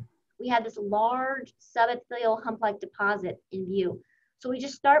infection. We have this large subepithelial hump-like deposit in view. So we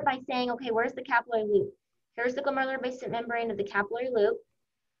just start by saying, okay, where's the capillary loop? Here's the glomerular basement membrane of the capillary loop.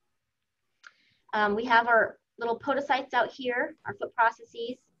 We have our little podocytes out here, our foot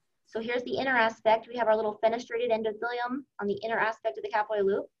processes. So here's the inner aspect. We have our little fenestrated endothelium on the inner aspect of the capillary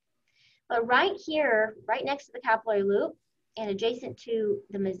loop. But right here, right next to the capillary loop and adjacent to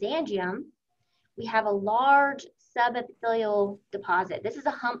the mesangium, we have a large subepithelial deposit. This is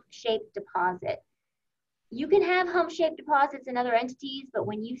a hump-shaped deposit. You can have hump-shaped deposits in other entities, but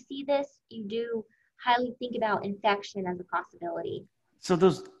when you see this, you do highly think about infection as a possibility. So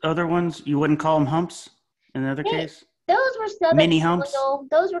those other ones, you wouldn't call them humps in the other case? Those were subepithelial. Mini humps?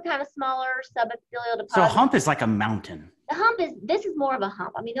 Those were kind of smaller subepithelial deposits. So a hump is like a mountain. The hump is, this is more of a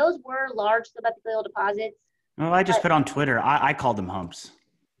hump. I mean, those were large subepithelial deposits. Well, I just put on Twitter, I called them humps.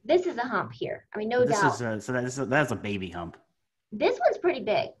 This is a hump here. I mean, no doubt. So that's a baby hump. This one's pretty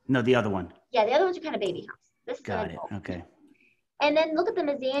big. No, the other one. Yeah, the other ones are kind of baby humps. This is Got it. Okay. And then look at the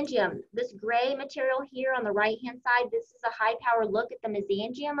mesangium. This gray material here on the right-hand side, this is a high-power look at the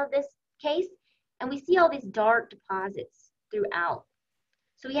mesangium of this case. And we see all these dark deposits throughout.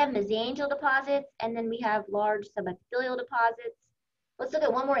 So we have mesangial deposits, and then we have large subepithelial deposits. Let's look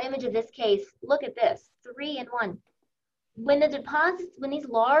at one more image of this case. Look at this, 3 in 1. When the deposits, when these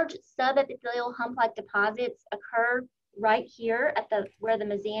large subepithelial hump-like deposits occur right here at where the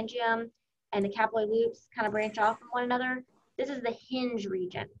mesangium and the capillary loops kind of branch off from one another, this is the hinge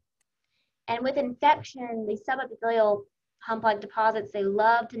region. And with infection, these subepithelial hump-like deposits, they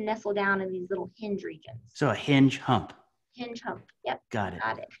love to nestle down in these little hinge regions. So a hinge hump. Hinge hump, yep. Got it.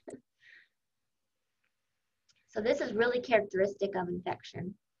 Got it. So this is really characteristic of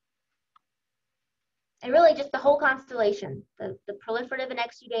infection. And really just the whole constellation, the proliferative and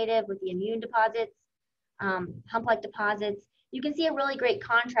exudative with the immune deposits, hump-like deposits. You can see a really great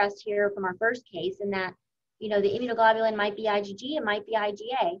contrast here from our first case in that, you know, the immunoglobulin might be IgG, it might be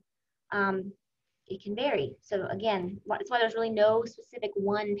IgA. It can vary. So again, that's why there's really no specific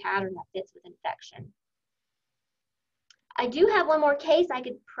one pattern that fits with infection. I do have one more case I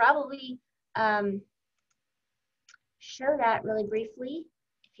could probably show that really briefly,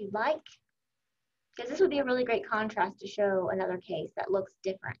 if you'd like, because this would be a really great contrast to show another case that looks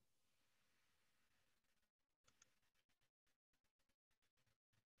different.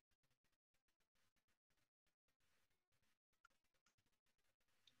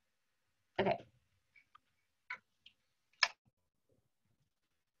 Okay.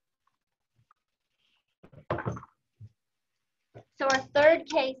 So our third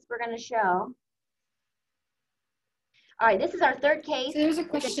case we're going to show. All right, this is our third case. So there's a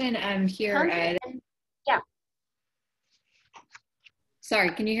question here. Yeah. Sorry,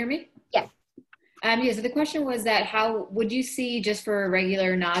 can you hear me? Yes. Yeah, so the question was that how would you see, just for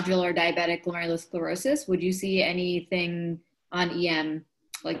regular nodule or diabetic glomerulosclerosis, would you see anything on EM,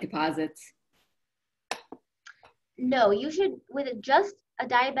 like deposits? No, you should, with just a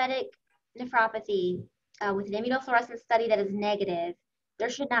diabetic nephropathy, with an immunofluorescence study that is negative, there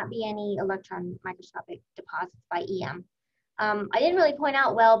should not be any electron microscopic deposits by EM. I didn't really point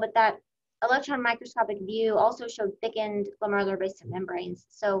out well, but that electron microscopic view also showed thickened glomerular basement membranes.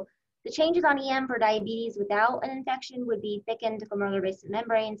 So the changes on EM for diabetes without an infection would be thickened glomerular basement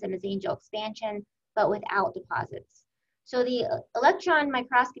membranes and mesangial expansion, but without deposits. So the electron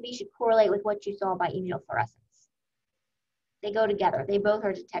microscopy should correlate with what you saw by immunofluorescence. They go together. They both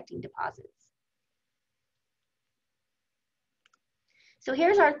are detecting deposits. So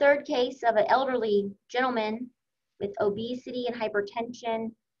here's our third case of an elderly gentleman with obesity and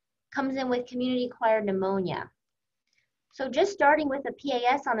hypertension, comes in with community-acquired pneumonia. So just starting with a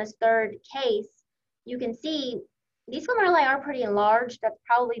PAS on this third case, you can see these glomeruli are pretty enlarged. That's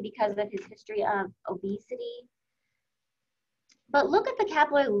probably because of his history of obesity. But look at the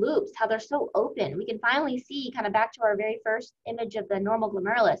capillary loops, how they're so open. We can finally see, kind of back to our very first image of the normal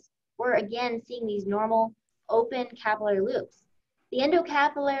glomerulus, we're again seeing these normal open capillary loops. The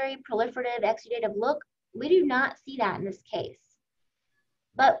endocapillary proliferative exudative look, we do not see that in this case.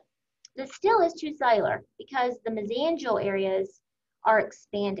 But this still is true cellular because the mesangial areas are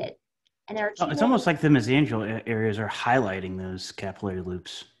expanded. And there are it's almost like the mesangial areas are highlighting those capillary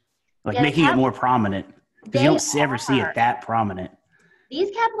loops, like yeah, making it more prominent. Because you don't ever see it that prominent.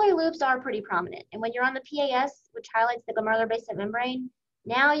 These capillary loops are pretty prominent. And when you're on the PAS, which highlights the glomerular basement membrane,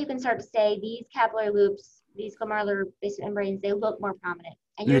 now you can start to say these capillary loops, these glomerular basement membranes, they look more prominent.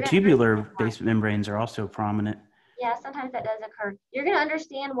 And the tubular basement membranes are also prominent. Yeah, sometimes that does occur. You're going to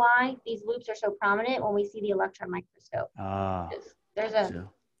understand why these loops are so prominent when we see the electron microscope.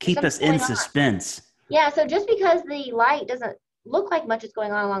 Keep us in suspense. Yeah, so just because the light doesn't look like much is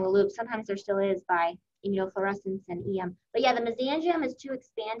going on along the loop, sometimes there still is by immunofluorescence and EM. But yeah, the mesangium is too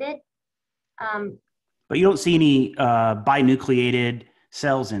expanded. But you don't see any binucleated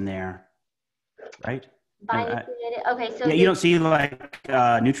cells in there, right? Binucleated, okay. So yeah, you don't see like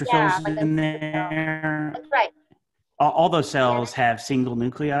neutrophils in there. That's right. All those cells have single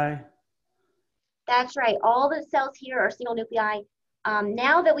nuclei. That's right. All the cells here are single nuclei.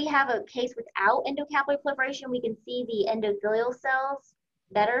 Now that we have a case without endocapillary proliferation, we can see the endothelial cells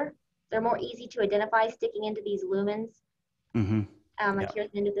better. They're more easy to identify sticking into these lumens. Like here's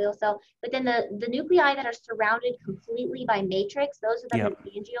an endothelial cell. But then the nuclei that are surrounded completely by matrix, those are the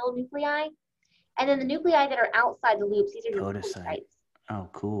mesangial nuclei. And then the nuclei that are outside the loops, these are your podocytes. Oh,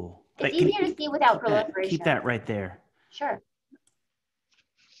 cool. It's easier to see without proliferation. Keep that right there. Sure.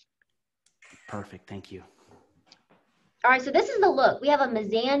 Perfect. Thank you. All right, so this is the look. We have a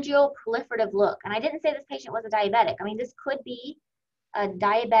mesangial proliferative look. And I didn't say this patient was a diabetic. I mean, this could be a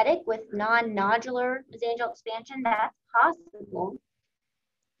diabetic with non-nodular mesangial expansion. That's possible.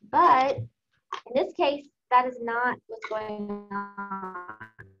 But in this case, that is not what's going on.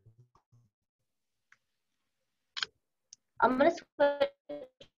 I'm going to switch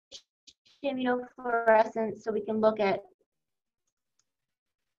to immunofluorescence so we can look at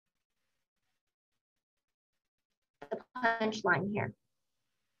the punchline here.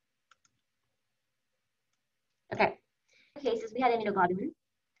 Okay. In cases, we had immunoglobulin.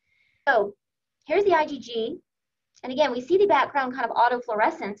 So here's the IgG. And again, we see the background kind of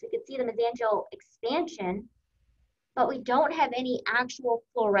autofluorescence. We could see the mesangial expansion, but we don't have any actual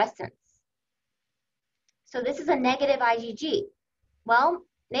fluorescence. So this is a negative IgG. Well,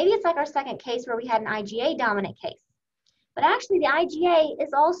 maybe it's like our second case where we had an IgA dominant case. But actually the IgA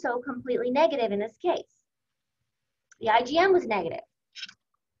is also completely negative in this case. The IgM was negative.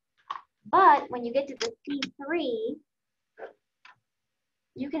 But when you get to the C3,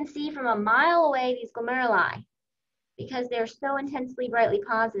 you can see from a mile away these glomeruli because they're so intensely brightly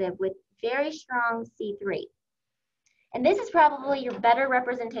positive with very strong C3. And this is probably your better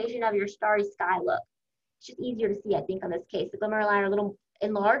representation of your starry sky look. It's just easier to see, I think, on this case. The glomeruli are a little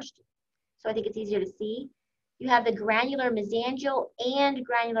enlarged, so I think it's easier to see. You have the granular mesangial and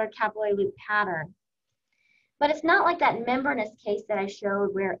granular capillary loop pattern. But it's not like that membranous case that I showed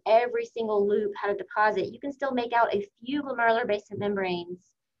where every single loop had a deposit. You can still make out a few glomerular basement membranes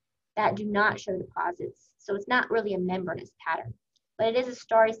that do not show deposits. So it's not really a membranous pattern, but it is a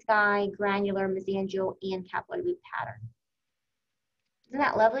starry sky, granular, mesangial, and capillary loop pattern. Isn't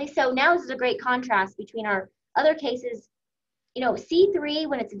that lovely? So now this is a great contrast between our other cases. You know, C3,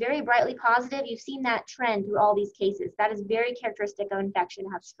 when it's very brightly positive, you've seen that trend through all these cases. That is very characteristic of infection to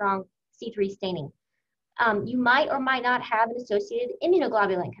have strong C3 staining. You might or might not have an associated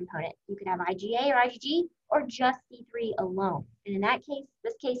immunoglobulin component. You could have IgA or IgG or just C3 alone. And in that case,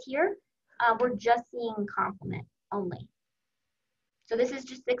 this case here, we're just seeing complement only. So this is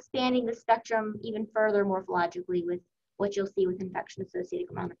just expanding the spectrum even further morphologically with what you'll see with infection-associated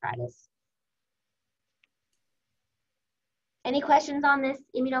glomerulonephritis. Any questions on this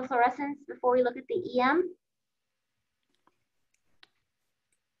immunofluorescence before we look at the EM?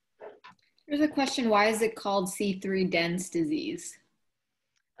 There's a question, why is it called C3 dense disease?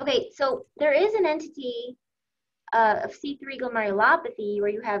 Okay, so there is an entity of C3 glomerulopathy where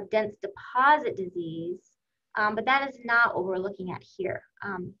you have dense deposit disease, but that is not what we're looking at here.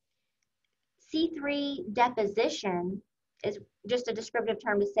 C3 deposition is just a descriptive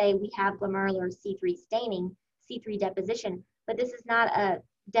term to say we have glomerular C3 staining, C3 deposition, but this is not a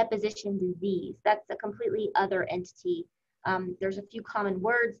deposition disease. That's a completely other entity. There's a few common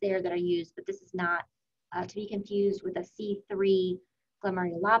words there that are used, but this is not to be confused with a C3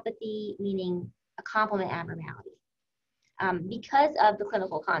 glomerulopathy, meaning a complement abnormality, because of the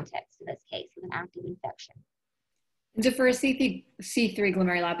clinical context in this case with an active infection. So for a C3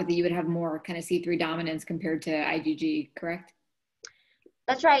 glomerulopathy, you would have more kind of C3 dominance compared to IgG, correct?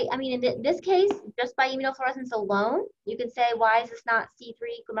 That's right. I mean, in this case, just by immunofluorescence alone, you can say, why is this not C3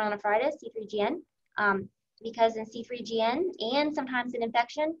 glomerulonephritis, C3GN? Because in C3GN and sometimes in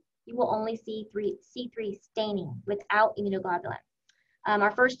infection, you will only see C3 staining without immunoglobulin.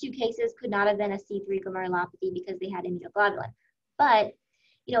 Our first two cases could not have been a C3 glomerulopathy because they had immunoglobulin. But,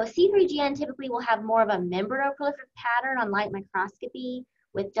 you know, a C3GN typically will have more of a membranoproliferative pattern on light microscopy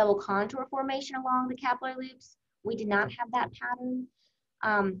with double contour formation along the capillary loops. We did not have that pattern.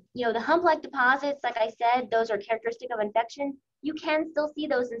 You know, the hump-like deposits, like I said, those are characteristic of infection. You can still see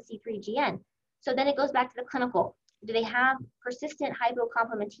those in C3GN. So then it goes back to the clinical. Do they have persistent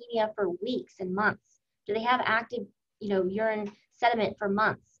hypocomplementemia for weeks and months? Do they have active, you know, urine sediment for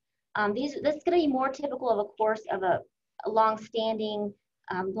months? This is going to be more typical of a course of a long-standing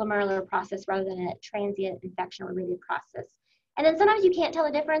glomerular process rather than a transient infection-related process. And then sometimes you can't tell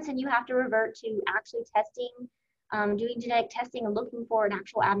the difference and you have to revert to actually testing, doing genetic testing and looking for an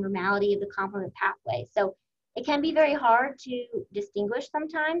actual abnormality of the complement pathway. So it can be very hard to distinguish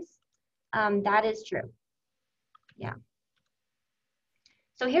sometimes. That is true. Yeah.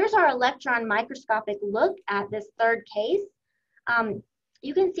 So here's our electron microscopic look at this third case.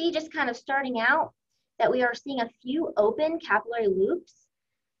 You can see just kind of starting out that we are seeing a few open capillary loops,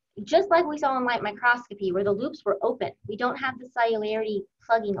 just like we saw in light microscopy where the loops were open. We don't have the cellularity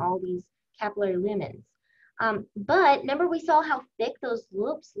plugging all these capillary lumens. But remember we saw how thick those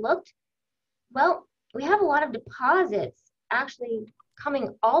loops looked? Well, we have a lot of deposits actually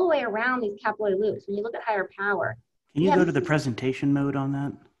coming all the way around these capillary loops when you look at higher power. Can you go to the presentation mode on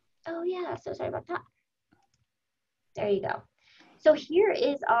that? Oh yeah, so sorry about that. There you go. So here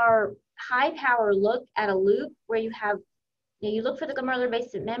is our high power look at a loop where you have, you look for the glomerular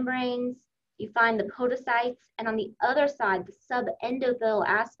basement membranes, you find the podocytes, and on the other side, the subendothelial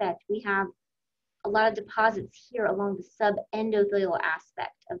aspect, we have a lot of deposits here along the subendothelial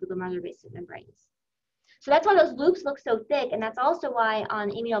aspect of the glomerular basement membranes. So that's why those loops look so thick, and that's also why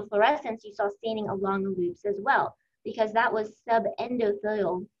on immunofluorescence you saw staining along the loops as well, because that was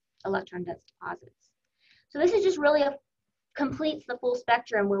subendothelial electron dense deposits. So this is just really completes the full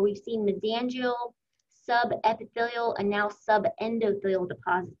spectrum where we've seen mesangial, subepithelial, and now subendothelial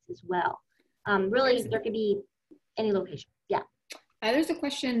deposits as well. Really, there could be any location. Yeah. There's a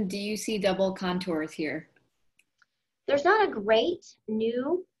question, do you see double contours here? There's not a great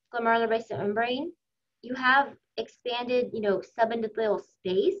new glomerular basement membrane. You have expanded, subendothelial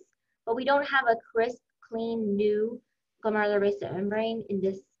space, but we don't have a crisp, clean, new glomerular basement membrane in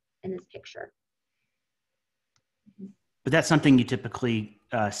this picture. But that's something you typically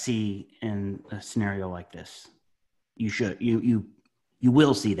see in a scenario like this. You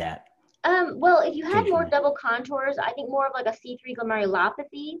will see that. Well, if you had more double contours, I think more of like a C3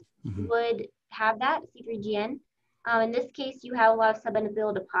 glomerulopathy would have that, C3GN. In this case, you have a lot of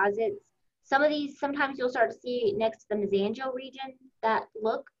subendothelial deposits. Some of these, sometimes you'll start to see next to the mesangial region that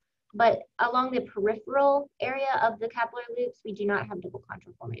look. but along the peripheral area of the capillary loops, we do not have double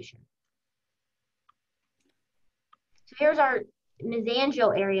contour formation. So here's our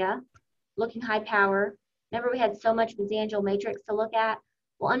mesangial area, looking high power. Remember, we had so much mesangial matrix to look at.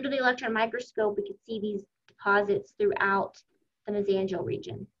 Well, under the electron microscope, we could see these deposits throughout the mesangial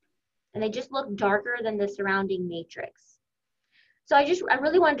region. And they just look darker than the surrounding matrix. So I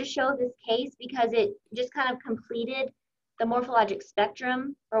really wanted to show this case because it just kind of completed the morphologic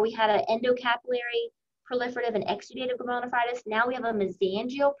spectrum where we had an endocapillary, proliferative, and exudative glomerulonephritis. Now we have a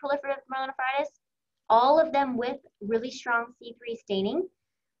mesangial proliferative glomerulonephritis, all of them with really strong C3 staining,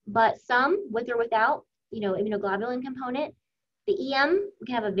 but some with or without, immunoglobulin component. The EM, we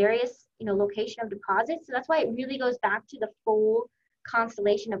can have a various, location of deposits. So that's why it really goes back to the full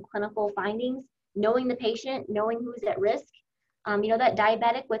constellation of clinical findings, knowing the patient, knowing who's at risk. That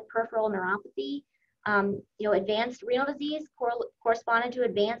diabetic with peripheral neuropathy, advanced renal disease corresponded to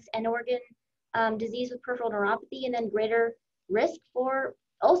advanced end organ disease with peripheral neuropathy, and then greater risk for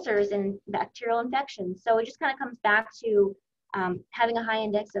ulcers and bacterial infections. So it just kind of comes back to having a high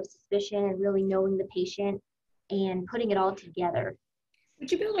index of suspicion and really knowing the patient and putting it all together.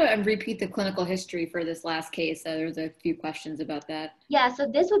 Would you be able to repeat the clinical history for this last case? There's a few questions about that. Yeah, so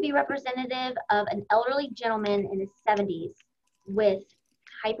this would be representative of an elderly gentleman in his 70s with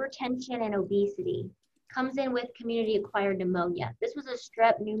hypertension and obesity. Comes in with community-acquired pneumonia. This was a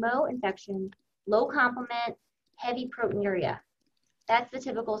strep pneumo infection, low complement, heavy proteinuria. That's the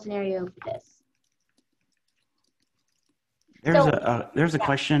typical scenario for this. There's a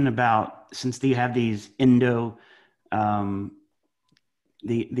question about, since you have these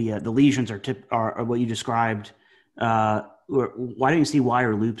the lesions are what you described. Why don't you see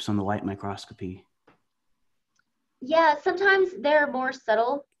wire loops on the light microscopy? Yeah, sometimes they're more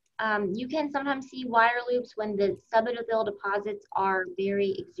subtle. You can sometimes see wire loops when the subendothelial deposits are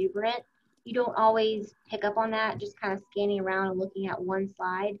very exuberant. You don't always pick up on that, just kind of scanning around and looking at one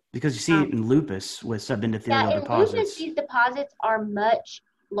slide. Because you see it in lupus with subendothelial deposits. Yeah, in lupus, these deposits are much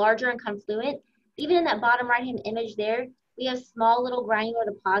larger and confluent. Even in that bottom right-hand image there, we have small little granular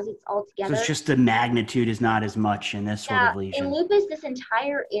deposits all together. So it's just the magnitude is not as much in this sort of lesion. In lupus, this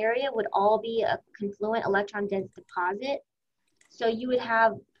entire area would all be a confluent electron-dense deposit. So you would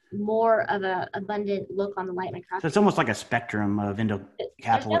have more of an abundant look on the light microscopy. So it's almost like a spectrum of endocapillary.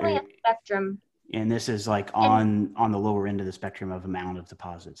 There's definitely a spectrum. And this is like on the lower end of the spectrum of amount of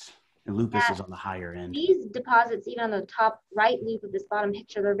deposits. And lupus is on the higher end. These deposits, even on the top right loop of this bottom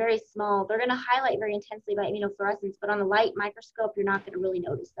picture, they're very small. They're going to highlight very intensely by immunofluorescence, but on the light microscope, you're not going to really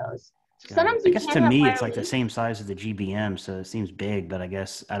notice those. So sometimes I guess to me, it's like the same size as the GBM, so it seems big, but I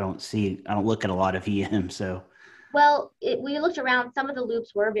guess I don't look at a lot of EM, so. Well, we looked around, some of the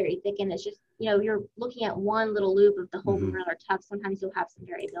loops were very thick, and it's just, you're looking at one little loop of the whole glomerular tuft. Sometimes you'll have some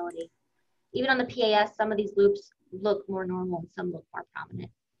variability. Even on the PAS, some of these loops look more normal and some look more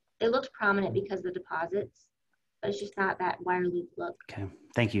prominent. They looked prominent because of the deposits, but it's just not that wire loop look. Okay,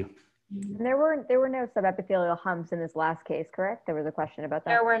 thank you. And there were no subepithelial humps in this last case, correct? There was a question about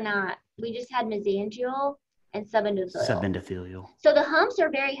that. There were not. We just had mesangial and subendothelial. Subendothelial. So the humps are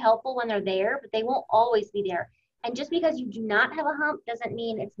very helpful when they're there, but they won't always be there. And just because you do not have a hump doesn't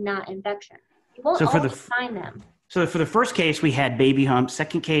mean it's not infection. You won't always find them. So for the first case, we had baby humps.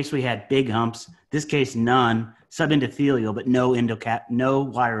 Second case, we had big humps. This case, none. Subendothelial, but no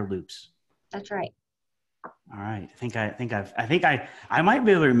wire loops. That's right. All right. I might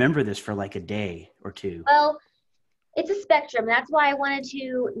be able to remember this for like a day or two. Well, it's a spectrum. That's why I wanted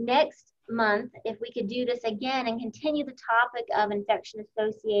to next month, if we could do this again and continue the topic of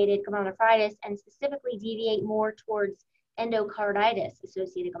infection-associated glomerulonephritis and specifically deviate more towards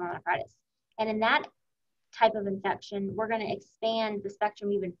endocarditis-associated glomerulonephritis. And in that type of infection, we're going to expand the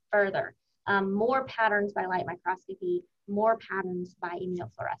spectrum even further. More patterns by light microscopy, more patterns by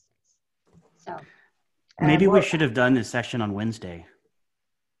immunofluorescence. So maybe we should have done this session on Wednesday.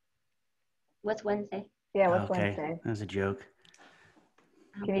 What's Wednesday? Yeah, what's Wednesday? That was a joke.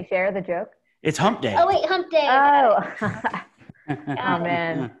 Can you share the joke? It's hump day. Oh, wait, hump day. Oh, oh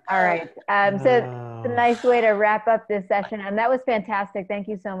man. All right. So it's a nice way to wrap up this session. And that was fantastic. Thank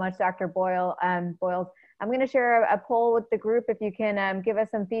you so much, Dr. Boyles. I'm going to share a poll with the group. If you can give us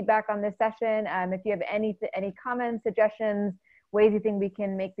some feedback on this session. If you have any comments, suggestions, ways you think we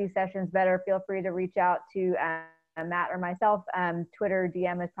can make these sessions better, feel free to reach out to Matt or myself. Twitter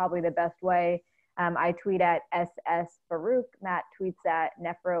DM is probably the best way. I tweet at SS Farouk. Matt tweets at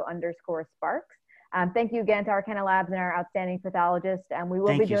nephro_sparks. Thank you again to Arkana Labs and our outstanding pathologists. And we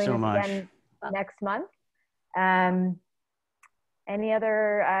will be doing this again next month. Any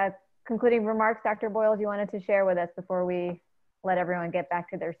other concluding remarks, Dr. Boyles, you wanted to share with us before we let everyone get back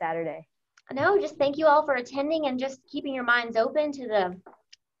to their Saturday. No, just thank you all for attending and just keeping your minds open to the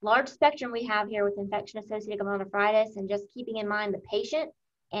large spectrum we have here with infection-associated glomerulonephritis, and just keeping in mind the patient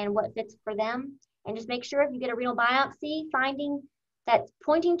and what fits for them. And just make sure if you get a renal biopsy finding that's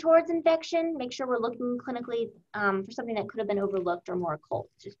pointing towards infection, make sure we're looking clinically for something that could have been overlooked or more occult.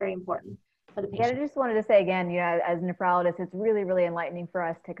 It's just very important for the patient. Yeah, I just wanted to say again, as nephrologists, it's really, really enlightening for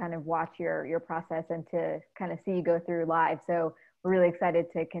us to kind of watch your process and to kind of see you go through live. So we're really excited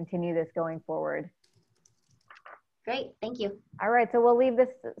to continue this going forward. Great, thank you. All right, so we'll leave this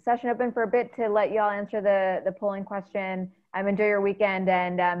session open for a bit to let y'all answer the polling question. Enjoy your weekend,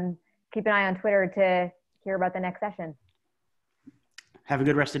 and keep an eye on Twitter to hear about the next session. Have a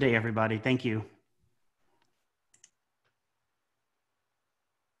good rest of the day, everybody. Thank you.